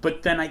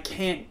 But then I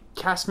can't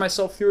cast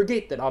myself through a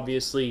gate that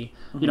obviously,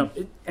 and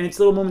it's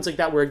little moments like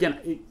that where,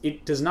 again,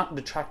 it does not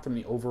detract from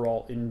the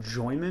overall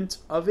enjoyment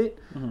of it.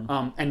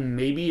 And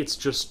maybe it's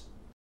just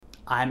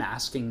I'm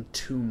asking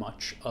too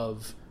much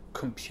of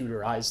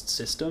computerized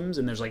systems,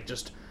 and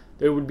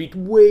there would be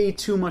way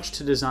too much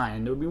to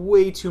design. There would be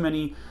way too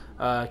many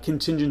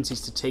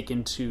contingencies to take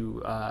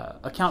into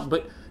account.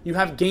 But you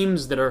have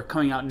games that are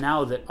coming out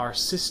now that are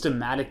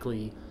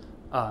systematically,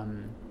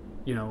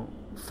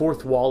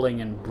 fourth walling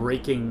and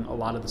breaking a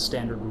lot of the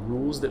standard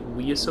rules that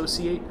we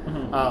associate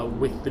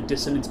with the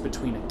dissonance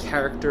between a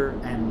character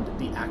and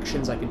the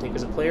actions I can take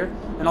as a player.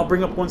 And I'll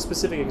bring up one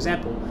specific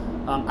example.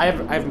 I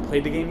haven't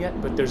played the game yet,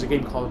 but there's a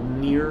game called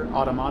Nier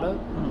Automata,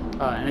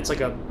 and it's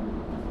like a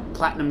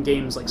Platinum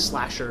Games like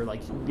slasher,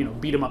 like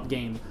beat 'em up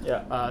game.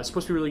 Yeah. It's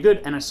supposed to be really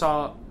good, and I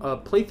saw a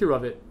playthrough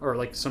of it, or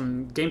like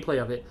some gameplay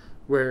of it,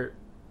 where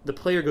the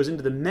player goes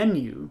into the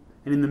menu,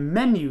 and in the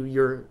menu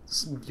you're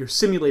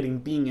simulating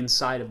being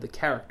inside of the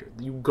character.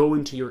 You go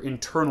into your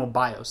internal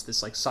BIOS,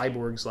 this like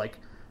cyborg's like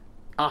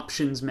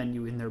options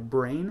menu in their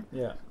brain,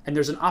 Yeah. and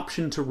there's an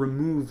option to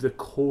remove the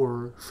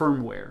core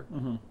firmware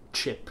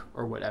chip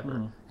or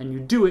whatever, and you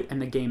do it,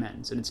 and the game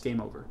ends, and it's game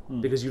over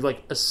because you've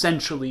like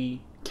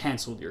essentially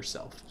canceled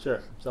yourself. Sure.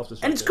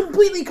 Self-destructive. And it's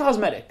completely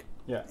cosmetic.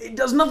 Yeah. It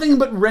does nothing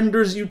but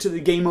renders you to the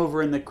game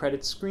over in the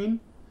credits screen.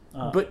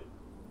 But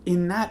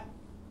in that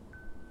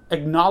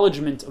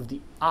acknowledgement of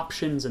the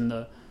options and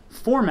the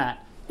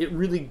format, it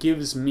really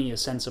gives me a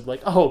sense of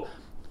like, oh,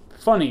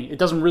 funny, it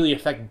doesn't really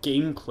affect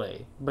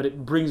gameplay, but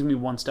it brings me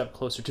one step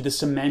closer to the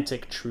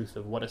semantic truth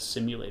of what a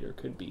simulator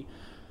could be.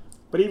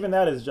 But even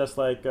that is just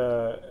like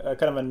a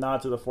kind of a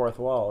nod to the fourth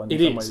wall.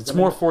 It is. It's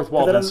more fourth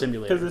wall than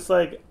simulator. Because it's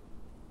like,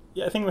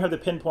 I think we have to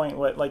pinpoint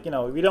what, like, you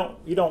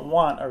don't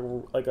want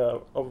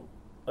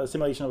a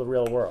simulation of the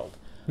real world.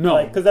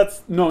 No, because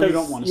that's you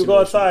don't want. You go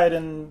outside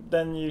and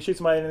then you shoot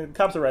somebody and the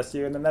cops arrest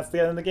you, and then that's the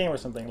end of the game or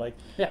something. Like,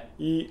 yeah,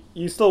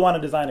 you still want a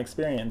design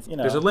experience.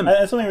 There's a limit.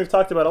 And it's something we've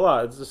talked about a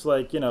lot. It's just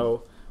like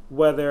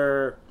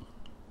whether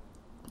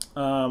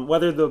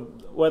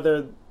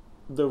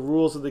the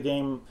rules of the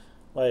game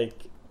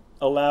like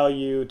allow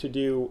you to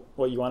do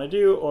what you want to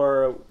do,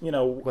 or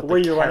where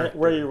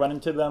you run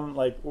into them,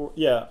 like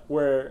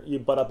where you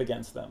butt up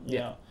against them, you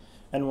know,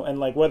 and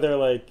like whether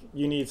like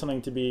you need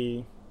something to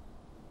be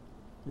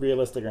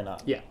realistic or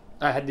not. Yeah,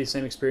 I had the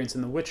same experience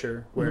in The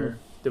Witcher where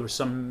there was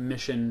some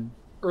mission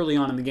early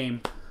on in the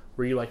game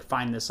where you like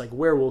find this like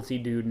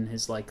werewolfy dude and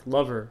his like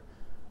lover.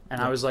 And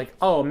I was like,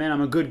 oh man,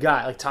 I'm a good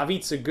guy. Like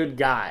Tavit's a good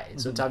guy.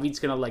 So Tavit's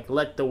gonna like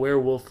let the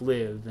werewolf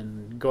live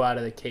and go out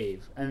of the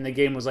cave. And the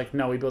game was like,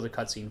 no, we built a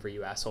cutscene for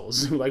you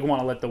assholes who like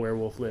want to let the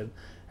werewolf live.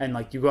 And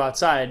like you go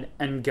outside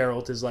and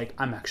Geralt is like,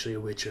 I'm actually a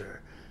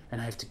witcher and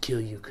I have to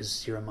kill you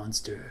because you're a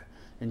monster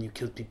and you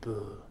kill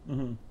people.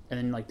 And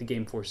then like the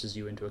game forces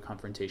you into a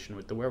confrontation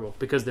with the werewolf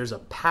because there's a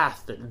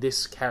path that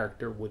this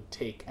character would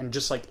take. And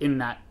just like in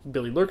that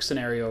Billy Lurk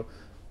scenario,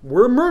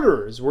 we're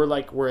murderers.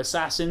 We're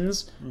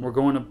assassins. We're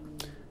going to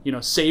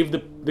save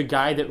the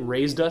guy that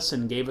raised us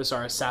and gave us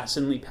our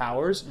assassinly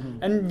powers.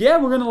 And yeah,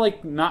 we're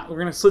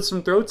gonna slit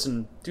some throats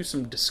and do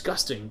some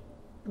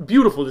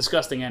beautiful,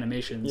 disgusting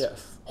animations.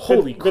 Yes.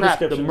 Holy Good crap,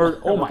 the description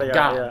murder. Oh of what my they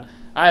god. are, yeah.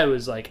 I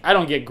was like, I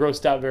don't get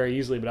grossed out very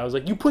easily, but I was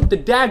like, you put the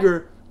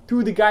dagger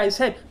through the guy's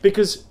head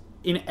because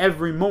in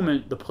every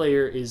moment the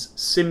player is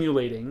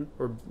simulating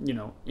or,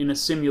 in a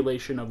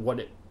simulation of what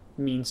it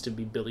means to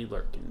be Billy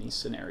Lurk in these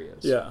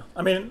scenarios. Yeah.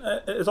 I mean,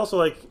 it's also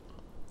like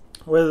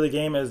whether the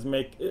game is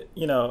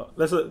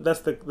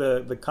that's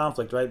the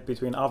conflict, right,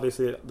 between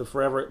obviously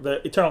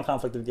the eternal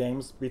conflict of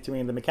games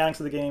between the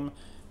mechanics of the game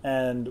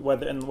and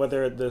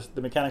whether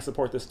the mechanics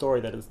support the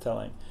story that it's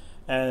telling,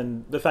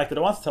 and the fact that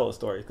it wants to tell a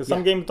story, because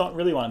some games don't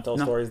really want to tell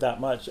stories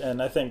that much,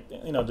 and I think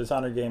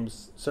Dishonored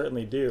games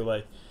certainly do,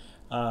 like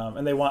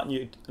and they want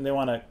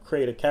to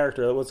create a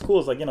character. What's cool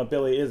is like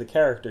Billy is a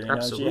character,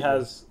 Absolutely. She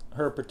has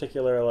her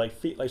particular like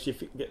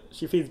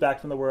she feeds back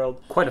from the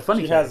world. Quite a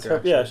funny character.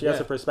 She has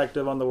a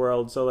perspective on the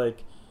world. So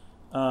like,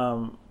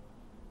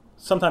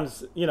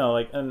 sometimes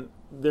and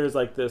there's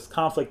like this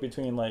conflict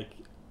between like,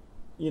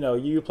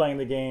 you playing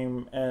the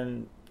game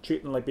and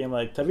treating like being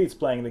like Tavit's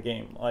playing the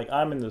game. Like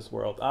I'm in this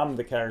world. I'm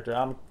the character.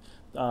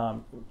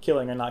 I'm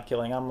killing or not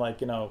killing. I'm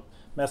like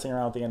messing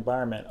around with the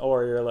environment.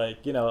 Or you're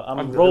like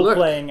I'm role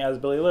playing as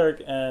Billy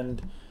Lurk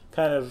and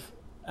kind of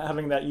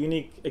having that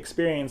unique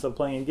experience of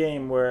playing a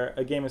game where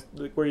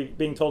you're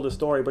being told a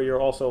story, but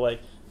you're also like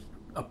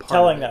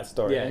telling that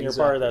story, and you're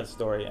part of that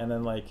story. And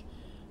then like,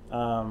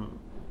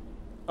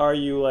 are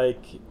you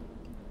like,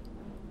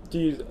 do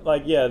you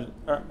like,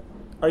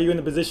 are you in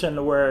a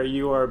position where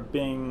you are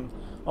being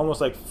almost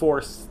like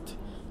forced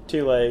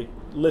to like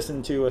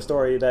listen to a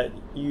story that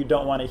you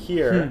don't want to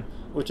hear,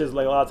 which is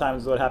like a lot of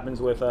times what happens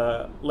with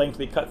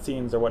lengthy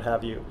cutscenes or what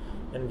have you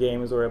in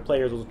games, where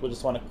players will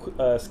just want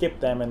to skip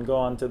them and go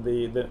on to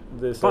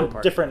this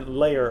different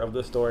layer of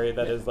the story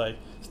that is like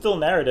still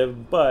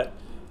narrative, but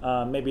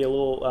maybe a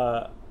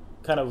little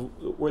kind of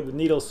where the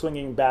needle's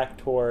swinging back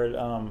toward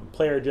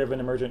player-driven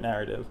emergent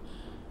narrative,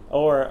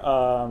 or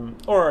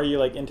are you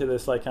like into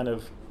this like kind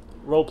of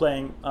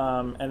role-playing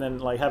and then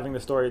like having the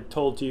story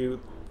told to you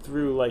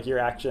through like your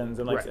actions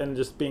and like and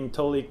just being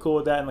totally cool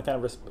with that and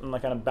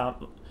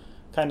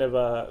kind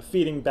of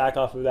feeding back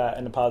off of that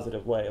in a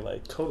positive way,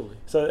 like totally.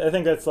 So I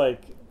think that's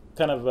like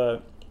kind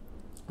of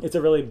it's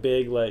a really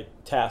big like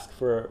task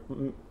for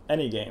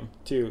any game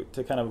to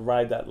kind of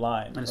ride that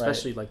line, and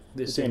especially like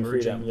this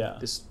emerging, freedom,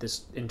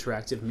 this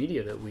interactive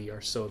media that we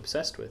are so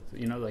obsessed with.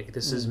 Like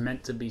this is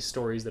meant to be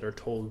stories that are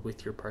told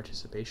with your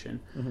participation,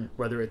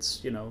 whether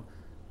it's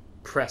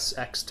press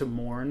X to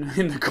mourn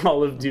in the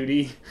Call of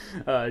Duty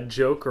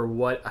joke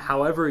or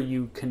however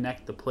you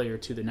connect the player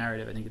to the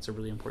narrative. I think it's a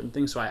really important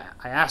thing. So I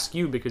ask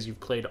you, because you've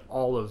played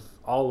all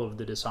of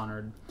the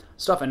Dishonored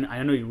stuff and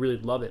I know you really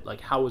love it,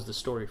 like how was the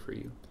story for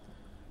you?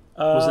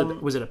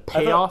 Was it a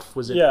payoff?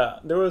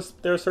 There was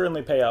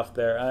certainly payoff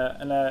there,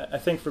 and I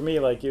think for me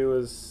like it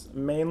was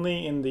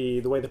mainly in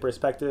the way the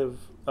perspective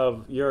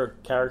of your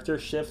character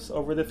shifts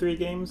over the 3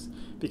 games,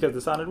 because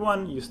Dishonored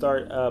 1 you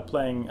start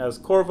playing as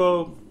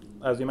Corvo,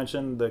 as you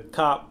mentioned, the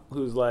cop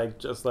who's like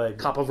just like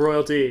cop of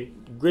royalty,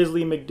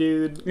 grizzly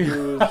McDude,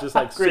 who's just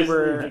like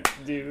super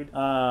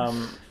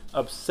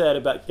upset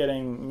about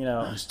getting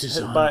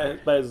by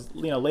his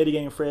lady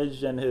getting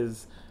fridged and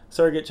his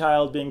surrogate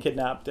child being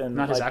kidnapped, and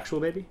not like, his actual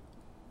baby.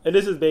 It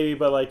is his baby,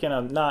 but like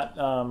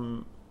not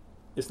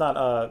it's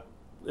not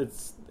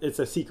it's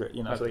a secret,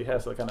 Okay. So he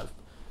has to kind of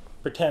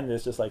pretend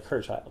it's just like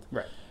her child,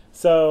 right?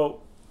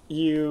 So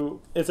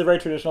it's a very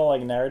traditional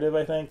like narrative,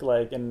 I think,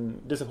 like,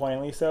 and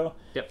disappointingly so.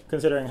 Yep.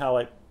 Considering how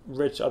like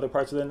rich other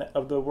parts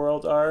of the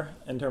world are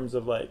in terms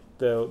of like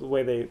the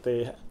way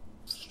they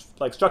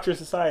like structure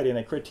society, and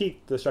they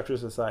critique the structure of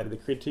society. They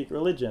critique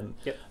religion.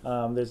 Yep.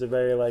 There's a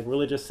very like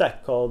religious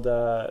sect called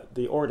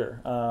the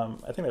Order.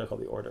 I think they're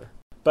called the Order.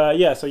 But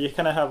yeah, so you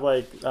kind of have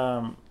like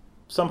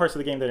some parts of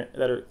the game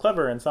that are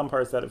clever, and some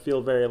parts that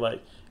feel very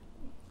like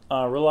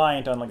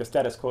reliant on like a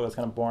status quo that's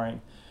kind of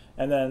boring.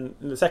 And then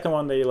in the second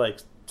one, they like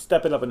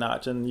step it up a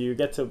notch, and you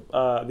get to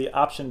the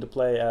option to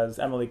play as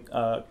Emily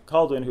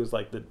Kaldwin, who's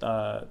like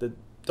the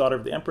daughter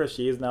of the Empress.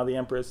 She is now the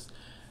Empress.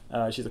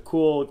 She's a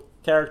cool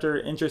character,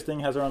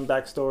 interesting, has her own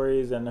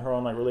backstories and her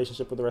own like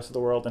relationship with the rest of the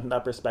world, and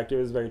that perspective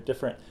is very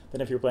different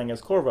than if you're playing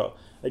as Corvo.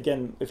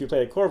 Again, if you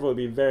played Corvo, it would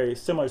be very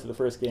similar to the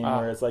first game,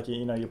 where it's like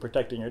you know you're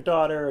protecting your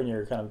daughter and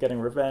you're kind of getting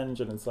revenge,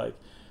 and it's like,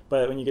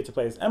 but when you get to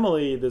play as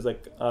Emily, there's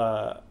like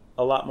a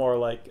lot more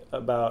like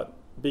about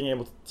being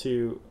able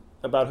to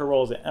about her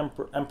role as an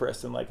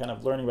empress and like kind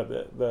of learning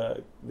about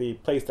the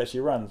place that she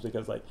runs,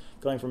 because like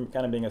going from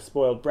kind of being a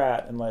spoiled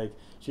brat and like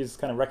she's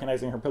kind of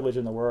recognizing her privilege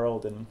in the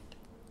world, and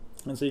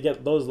so you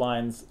get those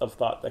lines of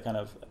thought that kind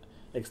of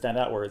extend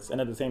outwards.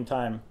 And at the same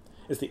time,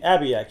 it's the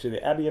Abbey, actually,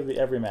 the Abbey of the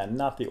Everyman,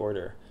 not the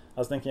Order.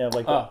 I was thinking of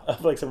like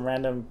of like some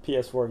random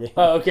PS4 game.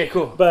 Oh, okay,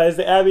 cool. But as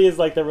the Abbey is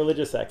like the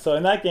religious sect. So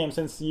in that game,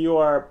 since you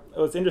are,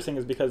 what's interesting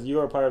is because you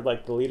are part of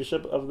like the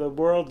leadership of the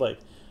world, like,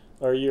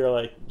 or you're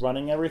like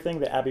running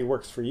everything, the Abbey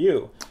works for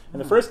you. In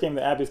the first game,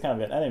 the Abbey is kind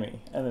of an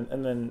enemy,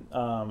 and then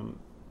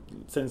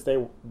since they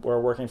were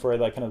working for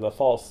like kind of the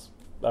false,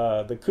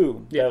 the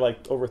coup that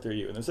like overthrew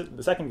you. And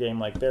the second game,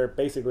 like they're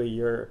basically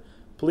your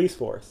police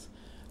force,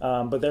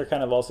 but they're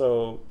kind of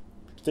also,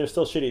 they're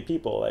still shitty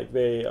people. Like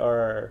they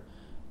are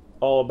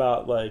all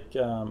about like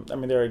I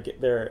mean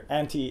they're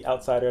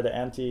anti-outsider, they're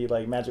anti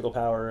like magical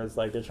powers,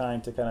 like they're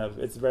trying to kind of,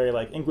 it's very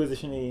like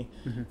Inquisition-y,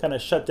 kind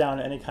of shut down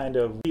any kind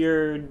of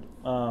weird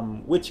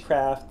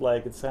witchcraft.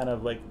 Like it's kind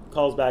of like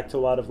calls back to a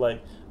lot of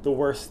like the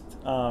worst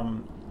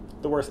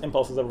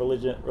impulses of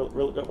religion,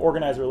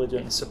 organized religion.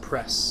 And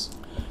suppress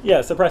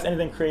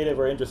Anything creative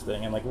or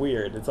interesting and like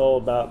weird. It's all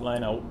about, you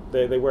know,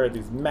 they wear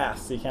these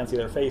masks so you can't see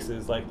their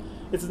faces. Like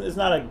it's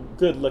not a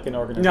good looking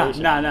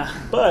organization. No.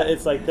 But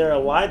it's like they're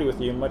allied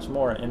with you much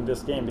more in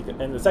this game,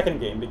 in the second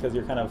game, because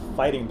you're kind of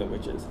fighting the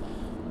witches.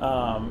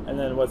 And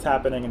then what's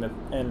happening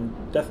in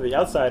Death of the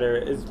Outsider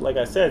is, like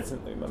I said,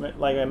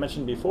 like I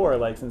mentioned before,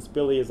 like since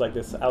Billy is like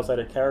this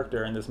outsider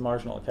character and this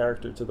marginal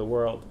character to the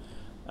world,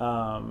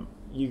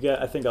 you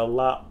get, I think, a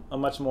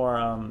much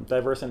more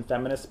diverse and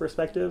feminist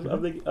perspective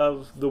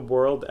of the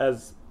world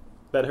as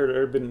that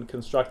had been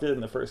constructed in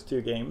the first two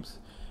games,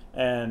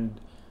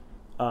 and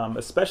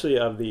especially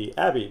of the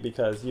Abbey,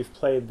 because you've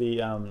played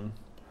the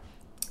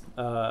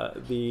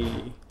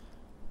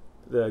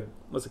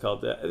what's it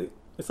called?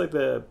 It's like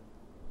the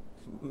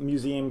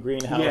museum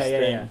greenhouse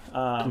thing.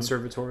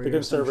 Conservatory. The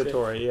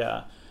conservatory,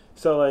 yeah.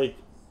 So like,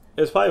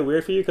 it was probably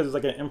weird for you because it's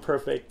like an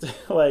imperfect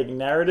like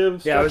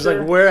narrative structure. Yeah, I was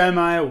like, where am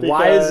I?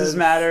 Why does this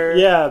matter?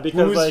 Yeah,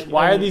 because like,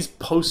 why are these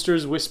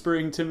posters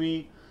whispering to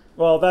me?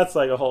 Well, that's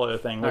like a whole other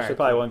thing, which I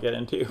probably won't get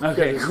into.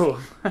 Okay, cool.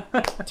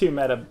 Too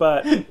meta,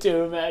 but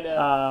too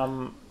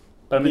meta.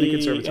 But I'm in the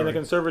conservatory. In the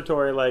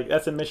conservatory, like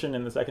that's a mission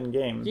in the second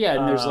game. Yeah,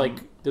 and there's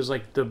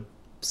like the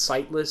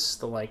sightless,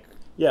 the like.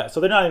 Yeah, so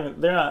they're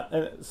not.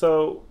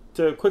 So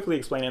to quickly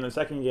explain, in the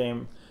second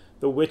game,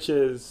 the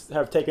witches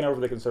have taken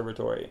over the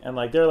conservatory, and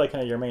like they're like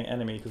kind of your main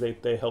enemy because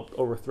they helped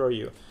overthrow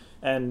you,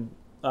 and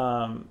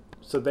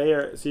so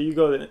you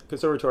go to the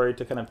conservatory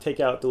to kind of take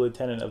out the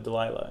lieutenant of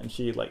Delilah, and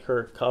she, like,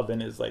 her coven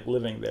is like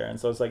living there, and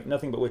so it's like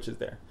nothing but witches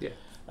there. Yeah.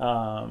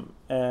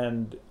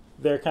 And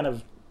they're kind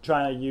of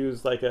trying to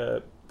use like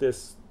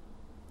this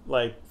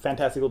like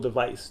fantastical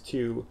device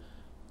to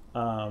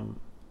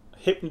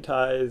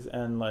hypnotize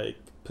and like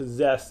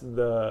possess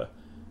the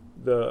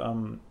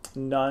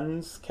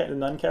nun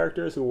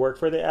characters who work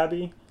for the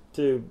Abbey,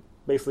 to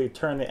basically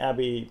turn the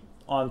Abbey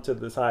onto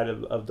the side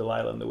of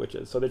Delilah and the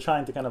witches. So they're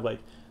trying to kind of like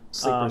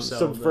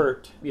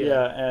subvert,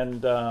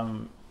 and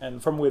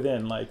from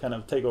within, like kind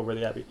of take over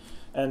the Abbey.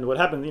 And what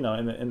happens, you know,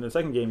 in the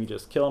second game, you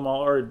just kill them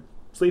all or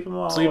sleep them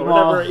all, or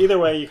whatever. Either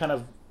way, you kind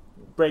of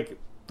break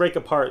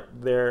apart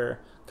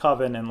their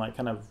coven and like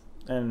kind of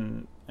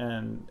and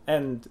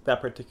end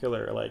that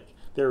particular like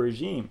their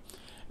regime.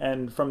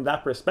 And from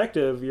that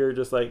perspective, you're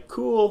just like,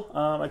 cool,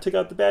 I took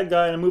out the bad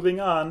guy and I'm moving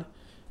on.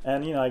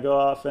 And, you know, I go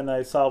off and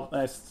I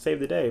save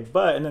the day.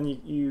 But, and then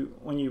you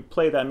when you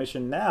play that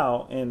mission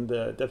now in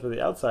the Death of the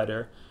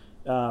Outsider,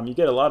 you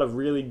get a lot of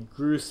really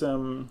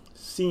gruesome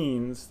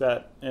scenes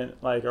that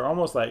like are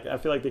almost like, I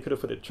feel like they could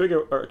have put a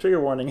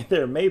trigger warning in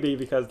there, maybe,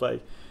 because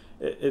like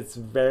it's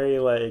very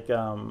like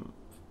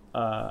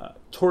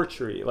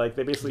torture-y. Like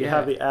they basically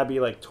have the Abbey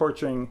like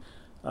torturing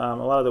a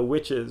lot of the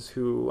witches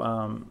who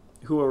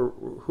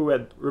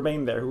had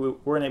remained there, who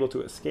weren't able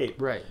to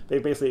escape. Right. They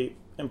basically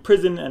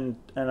imprison and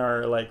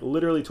are like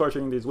literally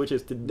torturing these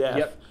witches to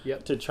death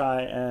to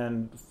try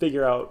and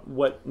figure out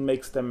what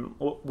makes them,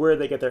 where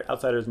they get their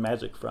outsiders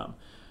magic from.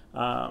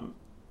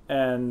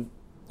 And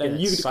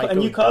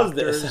you caused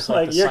this.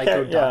 Like your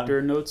psycho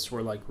doctor notes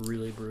were like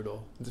really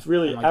brutal. It's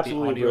really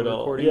absolutely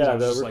brutal. Yeah,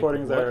 the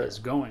recordings like, are what is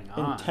going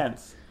on?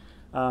 Intense.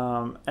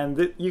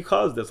 And you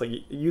caused this, like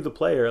you the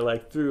player,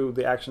 like through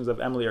the actions of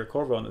Emily or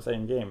Corvo in the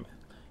same game,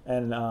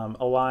 and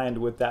aligned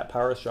with that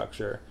power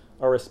structure,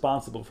 are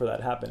responsible for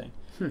that happening.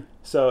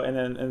 So, and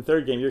then in the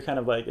third game, you're kind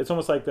of like, it's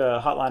almost like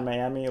the Hotline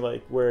Miami,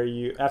 like where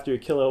you, after you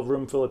kill a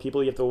room full of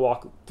people, you have to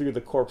walk through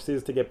the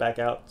corpses to get back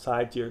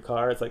outside to your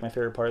car. It's like my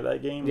favorite part of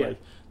that game. Yeah.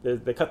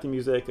 Like they cut the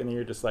music and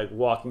you're just like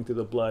walking through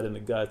the blood and the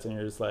guts, and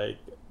you're just like,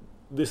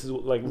 this is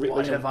like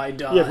what have I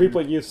done? Yeah, reap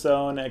what you've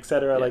sown,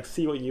 etc. Yeah. Like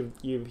see what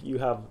you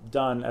have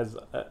done as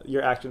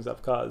your actions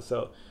have caused.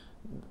 So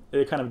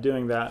they're kind of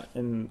doing that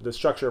in the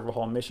structure of a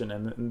whole mission.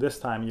 And this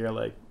time you're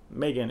like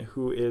Megan,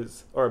 who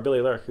is, or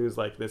Billy Lurk, who's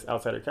like this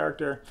outsider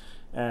character,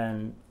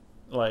 and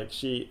like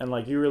she, and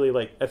like you really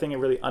like, I think it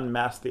really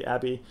unmasked the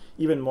Abbey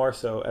even more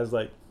so as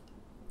like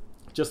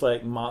just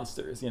like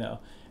monsters, you know.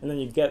 And then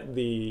you get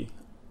the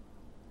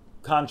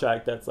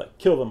contract that's like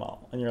kill them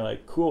all, and you're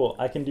like, cool,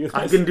 I can do this.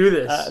 I can do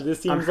this. This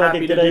seems I'm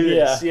like a good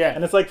idea. This. Yeah,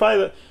 and it's like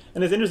probably,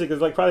 and it's interesting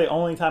because like probably the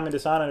only time in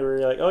Dishonored where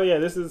you're like, oh yeah,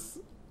 this is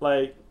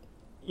like,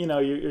 you know,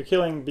 you're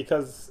killing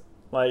because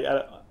like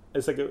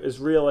it's like it's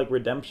real like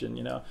redemption,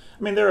 you know.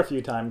 I mean, there are a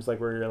few times like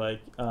where you're like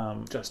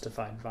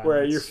justified violence,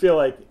 where you feel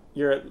like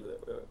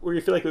where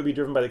you feel like it would be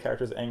driven by the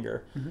character's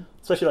anger,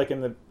 especially like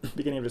in the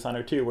beginning of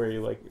Dishonored 2, where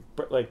you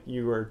like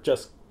you were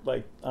just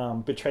like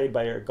betrayed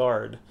by your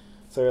guard.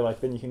 So you're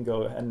like, then you can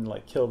go and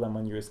like kill them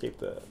when you escape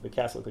the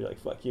castle. Because you're like,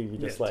 fuck you. You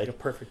just like a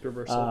perfect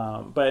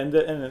reversal. But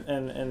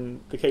in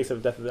the case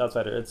of Death of the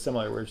Outsider, it's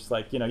similar. Where it's just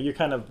like, you know, you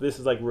kind of, this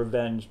is like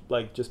revenge,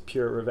 like just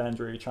pure revenge,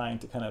 where you're trying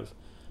to kind of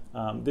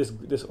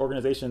this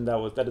organization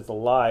that is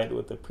allied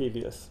with the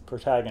previous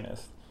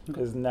protagonist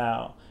is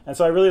now. And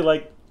so I really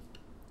like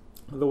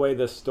the way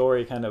this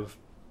story kind of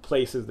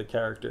places the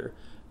character,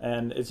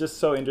 and it's just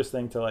so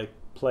interesting to like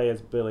play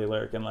as Billy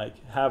Lurk and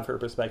like have her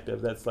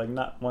perspective that's like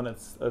not one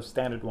that's a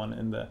standard one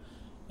in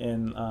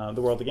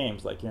the world of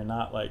games. Like you're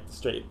not like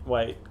straight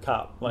white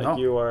cop, like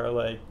you are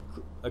like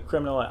a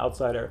criminal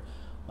outsider,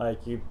 like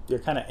you're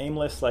kind of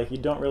aimless, like you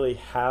don't really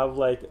have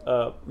like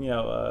a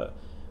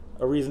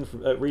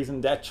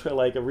reason d'etre,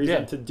 like a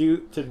reason to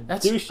do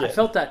shit. I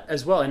felt that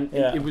as well, and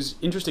it was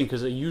interesting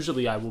because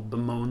usually I will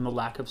bemoan the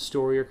lack of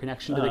story or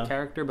connection to the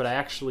character, but I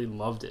actually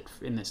loved it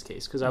in this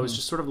case because I was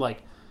just sort of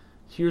like,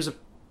 here's a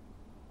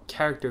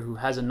character who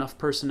has enough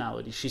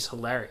personality. She's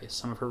hilarious.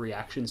 Some of her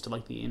reactions to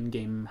like the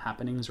in-game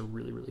happenings are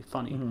really, really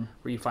funny.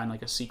 Where you find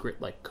like a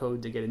secret like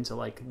code to get into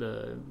like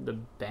the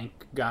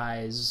bank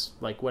guys,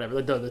 like whatever,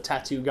 like the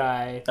tattoo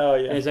guy. Oh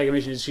yeah. And his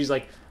animation is she's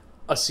like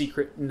a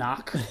secret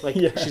knock. Like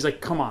she's like,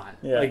 come on,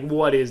 like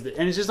what is this?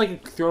 And it's just like a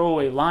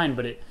throwaway line,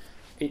 but it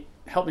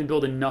helped me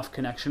build enough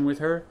connection with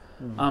her,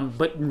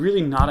 but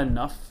really not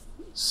enough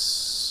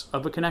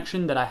of a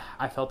connection that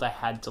I felt I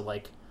had to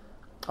like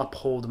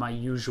uphold my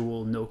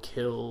usual no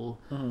kill.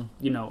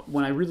 You know,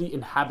 when I really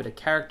inhabit a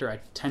character, I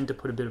tend to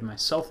put a bit of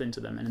myself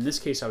into them, and in this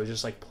case I was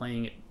just like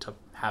playing it to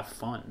have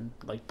fun,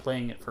 like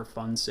playing it for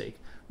fun's sake,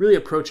 really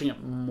approaching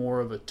it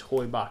more of a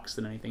toy box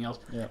than anything else.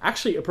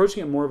 Actually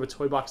approaching it more of a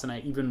toy box than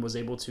I even was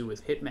able to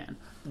with Hitman.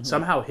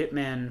 Somehow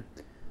Hitman,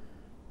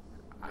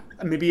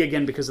 maybe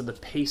again because of the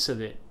pace of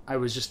it,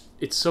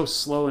 it's so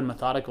slow and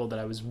methodical that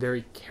I was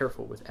very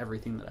careful with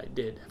everything that I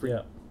did. Every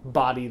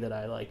body that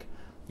I like,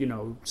 you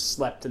know,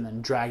 slept and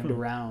then dragged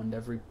around,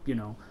 every, you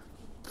know,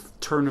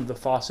 turn of the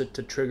faucet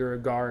to trigger a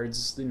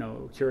guard's, you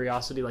know,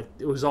 curiosity, like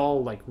it was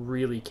all like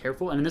really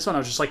careful. And in this one I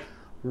was just like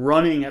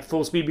running at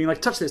full speed being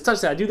like, touch this, touch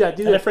that, do that,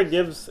 do that. And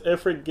it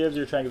forgives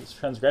your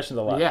transgressions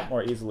a lot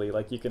more easily.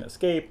 Like you can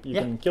escape, you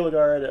can kill a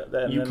guard, and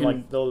then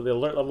like the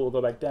alert level will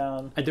go back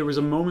down. And there was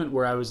a moment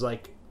where I was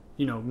like,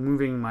 you know,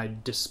 moving my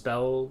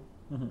dispel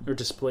or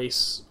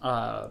displace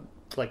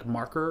like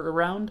marker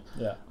around,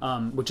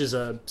 which is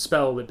a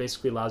spell that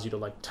basically allows you to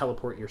like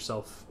teleport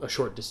yourself a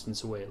short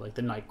distance away, like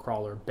the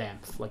Nightcrawler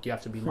Banff. Like you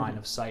have to be line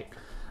of sight.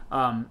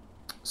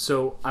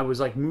 So I was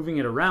like moving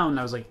it around, and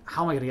I was like,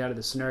 how am I going to get out of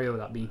this scenario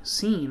without being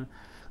seen?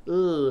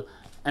 Ugh.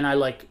 And I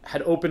like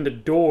had opened a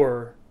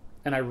door,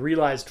 and I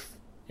realized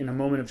in a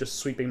moment of just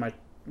sweeping my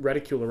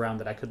reticule around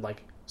that I could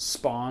like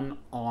spawn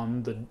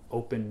on the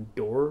open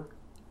door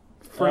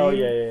frame. Oh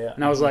yeah.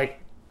 And I was like,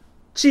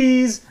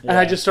 cheese. And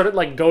I just started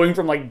like going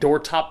from like door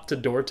top to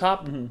door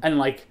top, and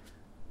like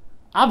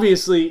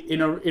obviously in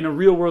a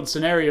real world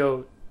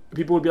scenario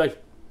people would be like,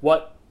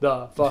 what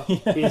the fuck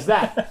is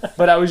that?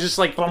 But I was just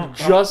like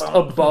just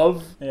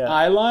above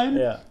eye line,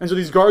 and so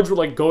these guards were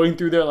like going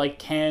through their like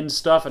canned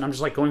stuff, and I'm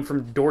just like going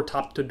from door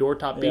top to door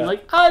top being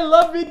like, I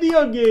love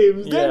video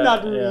games, they're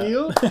not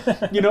real.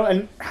 You know,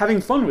 and having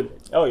fun with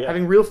it.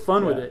 Having real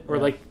fun with it. Or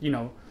like, you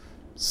know,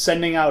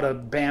 sending out a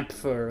BAMP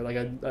for like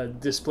a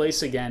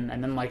displace again,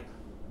 and then like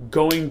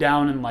going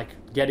down and like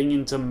getting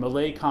into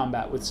melee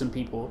combat with some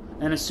people,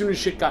 and as soon as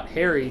shit got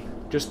hairy,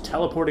 just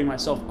teleporting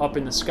myself up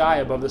in the sky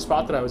above the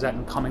spot that I was at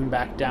and coming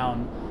back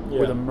down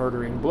with a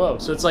murdering blow.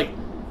 So it's like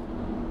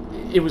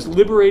it was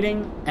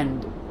liberating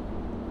and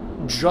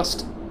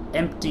just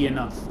empty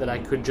enough that I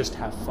could just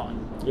have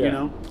fun, you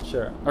know?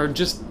 Sure. Or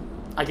just,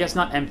 I guess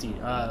not empty.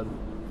 I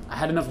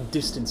had enough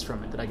distance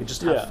from it that I could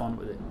just have fun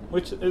with it.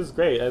 Which is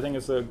great. I think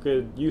it's a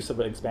good use of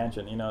an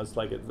expansion. You know, it's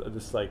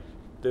like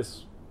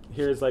this.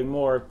 Here's like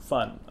more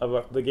fun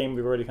of the game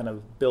we've already kind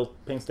of built,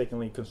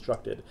 painstakingly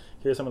constructed.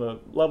 Here's some of the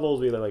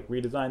levels, we like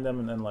redesigned them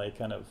and then like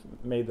kind of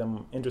made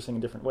them interesting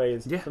in different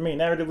ways. For me,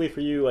 narratively, for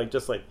you, like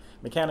just like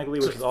mechanically,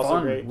 which is also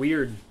great.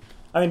 Weird.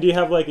 I mean, do you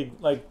have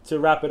like to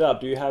wrap it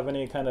up? Do you have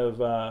any kind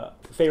of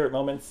favorite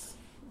moments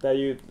that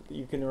you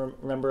can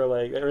remember,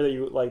 like, or that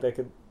you like that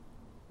could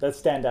that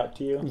stand out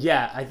to you?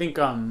 Yeah, I think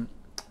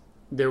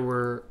there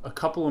were a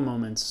couple of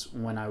moments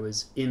when I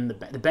was in the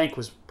bank. The bank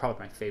was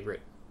probably my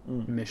favorite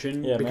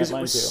mission because it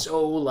was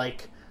so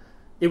like,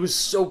 it was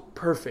so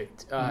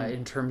perfect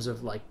in terms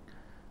of like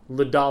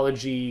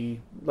ludology,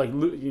 like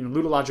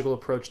ludological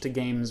approach to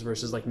games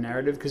versus like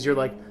narrative. Because you're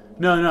like,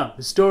 no,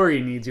 the story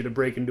needs you to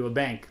break into a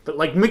bank, but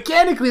like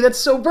mechanically that's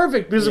so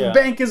perfect because a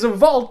bank is a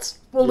vault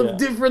full of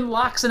different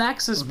locks and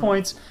access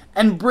points,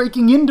 and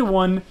breaking into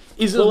one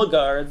is full of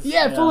guards.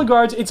 Yeah, full of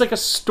guards. It's like a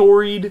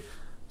storied,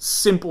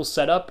 simple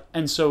setup,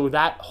 and so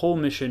that whole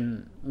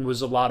mission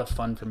was a lot of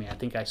fun for me. I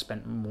think I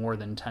spent more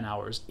than 10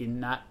 hours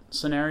in that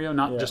scenario,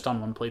 not just on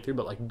one playthrough,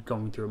 but like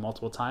going through it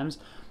multiple times.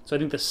 So I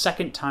think the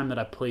second time that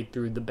I played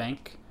through the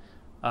bank,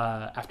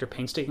 after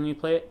painstakingly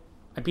play it,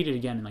 I beat it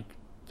again in like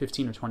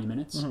 15 or 20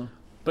 minutes.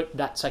 But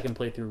that second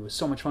playthrough was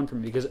so much fun for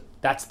me because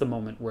that's the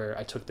moment where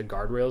I took the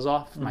guardrails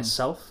off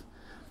myself,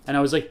 and I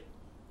was like,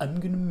 I'm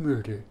gonna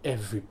murder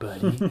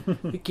everybody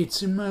that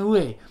gets in my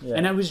way.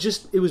 And I was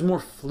just, it was more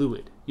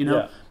fluid, you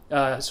know?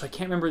 So I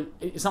can't remember,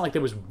 it's not like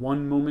there was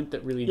one moment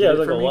that really did it was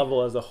like for a me.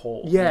 level as a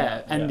whole.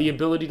 And the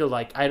ability to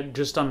like, I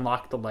just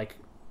unlocked the like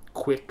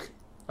quick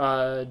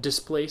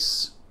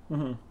displace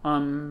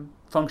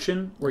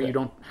function where you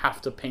don't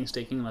have to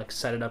painstakingly like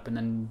set it up and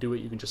then do it.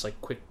 You can just like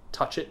quick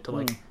touch it to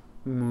like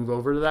move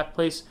over to that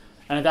place.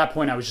 And at that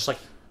point I was just like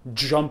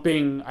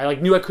jumping. I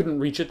like knew I couldn't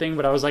reach a thing,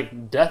 but I was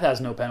like, death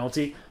has no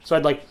penalty. So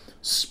I'd like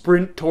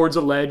sprint towards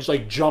a ledge,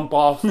 like jump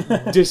off,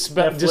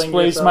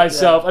 displace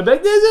myself. I'd be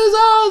like, this is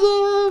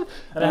awesome.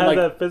 And it has like,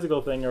 that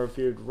physical thing, or if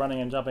you're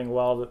running and jumping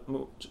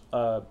while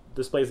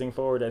displacing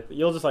forward,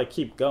 you'll just like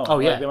keep going.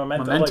 Like, the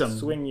momentum will like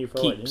swing you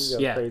forward. Keeps, you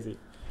go crazy.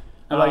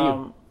 How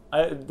about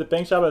you? The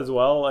bank shop as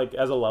well, like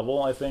as a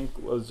level, I think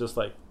was just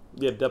like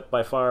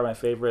by far my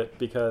favorite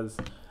because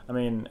I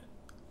mean,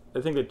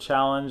 I think the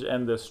challenge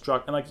and the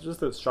just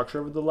the structure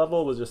of the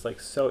level was just like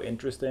so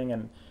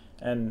interesting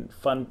and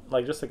fun.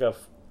 Like just like I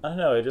don't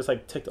know, it just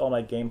like ticked all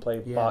my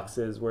gameplay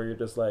boxes where you're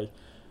just like,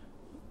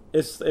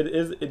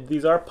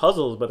 these are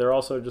puzzles, but they're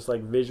also just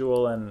like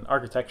visual and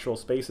architectural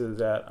spaces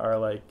that are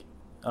like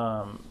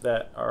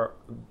that are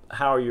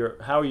how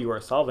you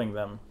are solving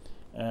them,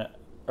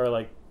 or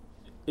like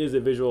is a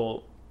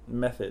visual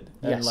method.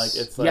 And like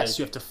it's like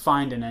you have to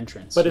find an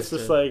entrance. But it's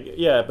just like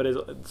but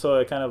it's so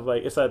it kind of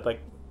like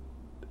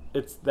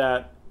it's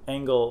that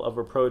angle of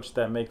approach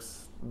that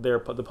makes the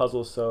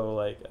puzzle so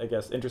like I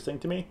guess interesting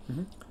to me.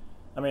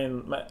 I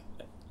mean,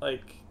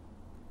 like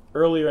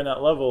earlier in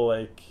that level,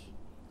 like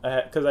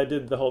because I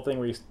did the whole thing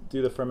where you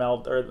do the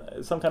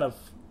or some kind of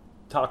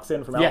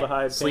toxin,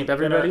 formaldehyde,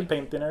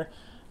 paint thinner,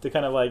 to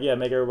kind of like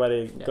make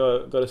everybody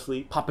go to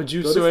sleep. Papa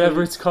juice or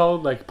whatever it's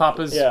called, like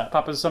Papa's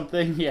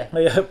something.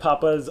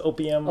 Papa's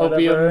opium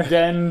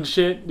den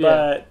shit.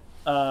 But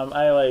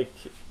I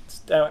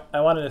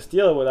wanted to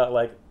steal it without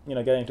like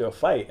getting into a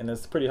fight, and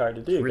it's pretty hard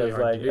to do because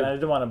and I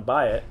didn't want to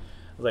buy it.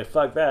 I was like,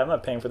 fuck that, I'm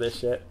not paying for this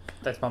shit.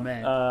 That's my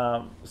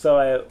man. So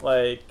I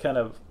like kind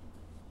of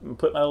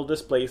put my little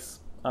displace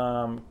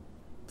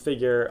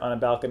figure on a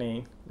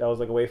balcony that was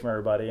like away from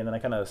everybody, and then I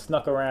kind of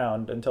snuck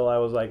around until I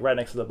was like right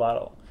next to the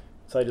bottle.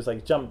 So I just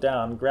like jumped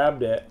down,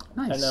 grabbed it,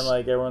 and then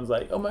like everyone's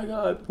like, "Oh my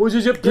god, what's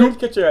your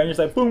picture?" And you're just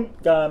like, "Boom,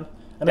 gone."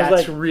 And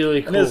that's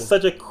really cool. And it's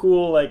such a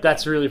cool like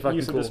that's really fucking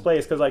use cool. of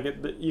displace because like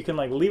you can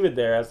like leave it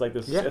there as like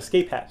this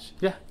escape hatch.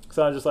 Yeah.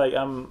 So I'm just like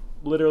I'm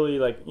literally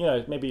like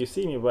maybe you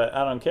see me, but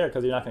I don't care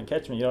because you're not gonna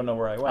catch me. You don't know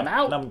where I went. I'm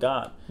out. And I'm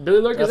gone. Billy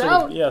Lurk is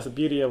out. It's the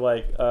beauty of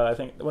like I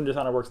think when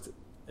Dishonored works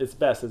its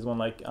best is when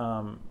like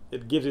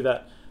it gives you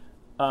that.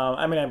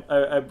 I mean,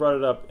 I brought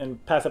it up in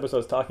past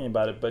episodes talking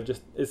about it, but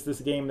just it's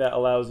this game that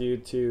allows you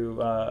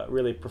to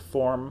really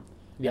perform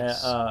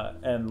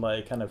and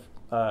like kind of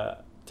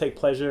take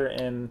pleasure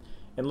in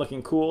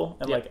looking cool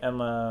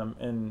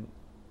and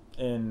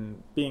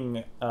in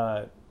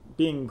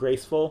being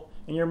graceful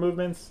in your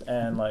movements,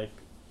 and like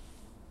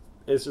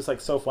it's just like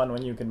so fun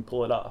when you can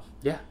pull it off.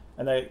 Yeah.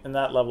 And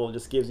that level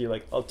just gives you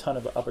like a ton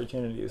of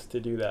opportunities to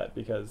do that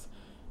because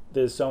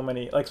there's so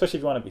many, like especially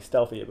if you want to be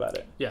stealthy about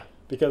it. Yeah.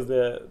 Because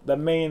the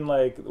main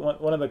like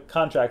one of the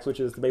contracts, which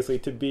is basically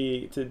to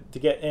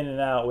get in and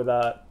out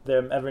without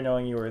them ever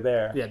knowing you were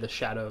there. Yeah, the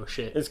shadow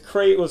shit.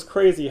 It was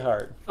crazy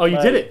hard. Oh, you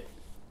did it.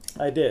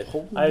 I did.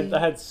 I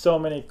had so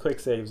many quick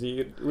saves.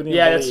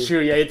 That's true.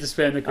 Yeah, you had to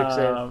spam the quick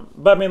save.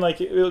 But I mean,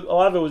 like a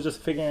lot of it was just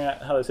figuring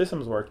out how the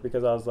systems worked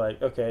because I was like,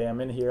 okay,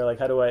 I'm in here. Like,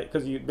 how do I?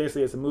 Because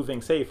basically it's a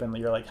moving safe, and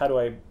you're like, how do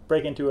I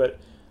break into it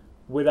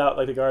without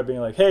like the guard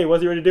being like, hey,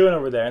 what's he already doing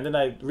over there? And then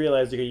I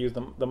realized you could use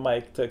the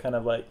mic to kind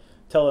of like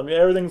tell them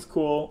everything's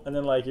cool, and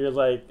then like you're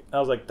like, I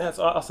was like, that's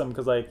awesome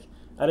because like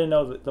I didn't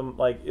know that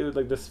it was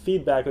like this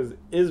feedback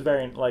is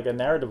very like a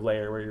narrative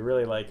layer where you're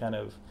really like kind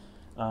of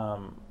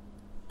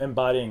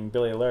embodying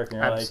Billy Lurk,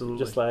 and you're like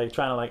just like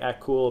trying to like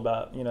act cool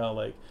about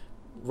like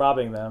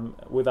robbing them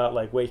without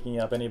like waking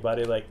up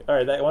anybody. Like, all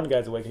right, that one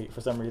guy's awake for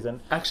some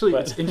reason. Actually,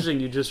 it's interesting.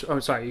 You just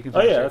sorry, you can.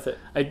 That's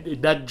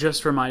it. That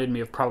just reminded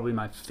me of probably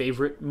my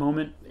favorite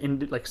moment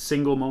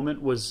single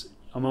moment was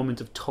a moment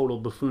of total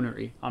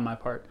buffoonery on my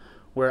part,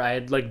 where I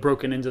had like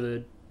broken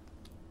into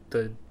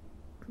the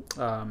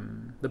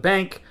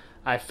bank.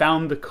 I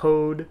found the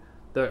code,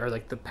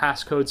 the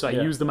passcode. So I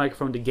used the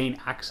microphone to gain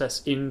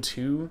access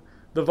into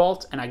the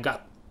vault, and I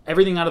got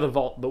everything out of the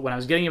vault. But when I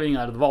was getting everything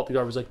out of the vault, the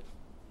guard was like,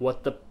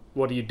 what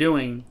are you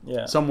doing?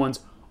 Yeah. Someone's,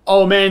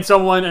 oh man,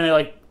 someone, and I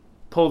like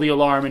pull the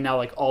alarm, and now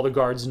like all the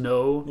guards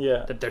know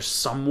that there's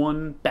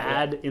someone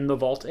bad in the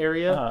vault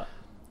area. Uh-huh.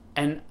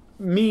 And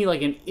me,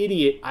 like an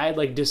idiot, I had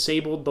like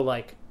disabled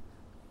the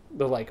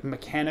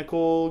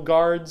mechanical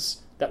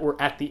guards that were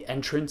at the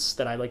entrance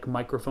that I like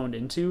microphoned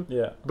into.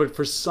 Yeah. But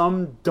for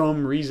some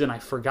dumb reason, I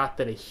forgot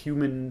that a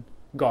human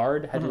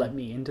guard had let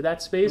me into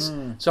that space.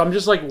 So I'm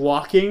just like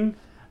walking,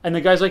 and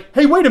the guy's like,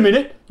 "Hey, wait a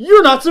minute!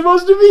 You're not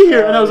supposed to be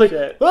here!" And I was like,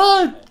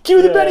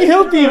 cue the Benny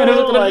Hill theme! And I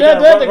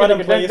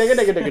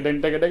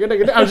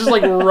was just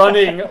like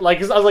running, like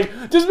I was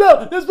like,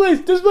 "Dismount! This place!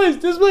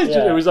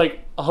 Yeah. It was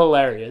like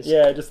hilarious.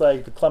 Yeah, just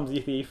like the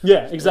clumsy thief.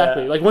 Yeah,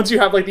 exactly. Yeah. Like once you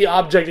have like the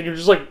object and you're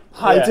just like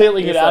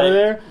hightailing it out of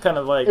there, kind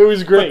of like it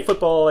was great.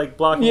 Football like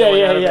blocking.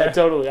 Yeah,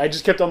 totally. I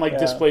just kept on like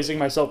displacing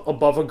myself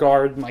above a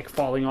guard and like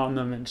falling on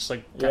them and just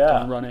like kept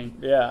on running.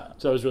 Yeah.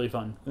 So it was really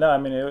fun. No, I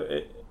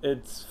mean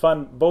it's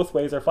fun. Both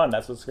ways are fun.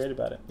 That's what's great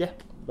about it. Yeah.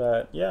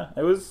 But yeah,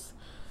 it was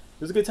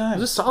a good time.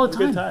 It was a solid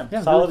time. Good time.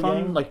 Yeah, solid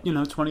really fun, game. like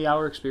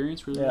 20-hour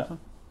experience. Really fun.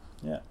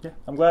 Yeah.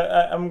 I'm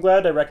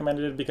glad I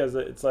recommended it because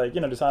it's like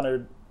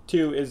Dishonored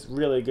 2 is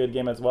really a good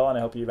game as well, and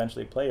I hope you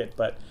eventually play it.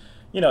 But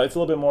it's a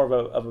little bit more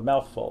of a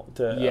mouthful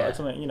to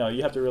something.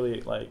 You have to really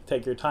like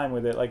take your time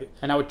with it. Like,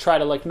 and I would try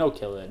to like no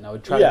kill it, and I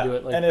would try to do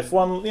it like. And if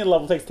one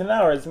level takes 10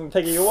 hours, it's gonna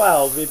take you a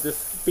while to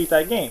beat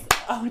that game.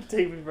 Oh, it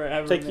take me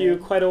forever. You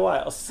quite a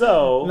while.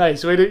 So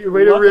nice way to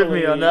rip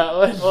me on that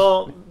one.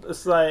 Well,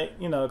 it's like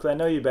because I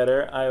know you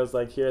better. I was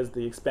like, here's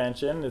the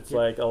expansion. It's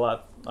like a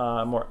lot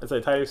more. It's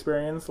a tight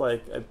experience.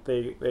 Like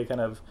they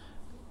kind of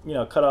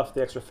cut off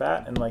the extra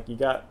fat, and like you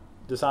got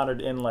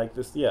Dishonored in like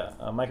this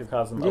a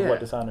microcosm of what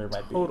Dishonored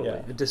might be. Totally,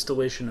 a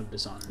distillation of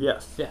Dishonored.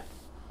 Yes. Yeah.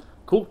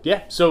 Cool.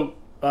 Yeah. So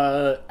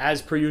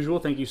as per usual,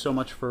 thank you so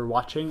much for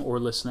watching or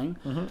listening.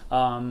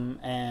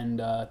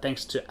 And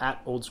thanks to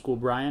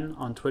 @OldSchoolBrian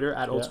on Twitter,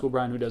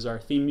 @OldSchoolBrian, who does our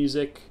theme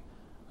music.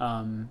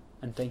 And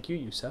thank you,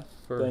 Youssef,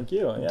 for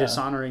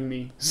dishonoring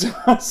me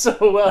so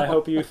well. I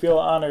hope you feel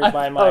honored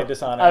by my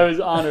dishonor. I was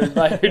honored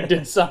by your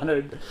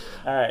Dishonored.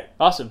 All right.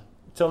 Awesome.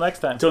 Till next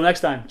time.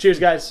 Cheers,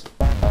 guys.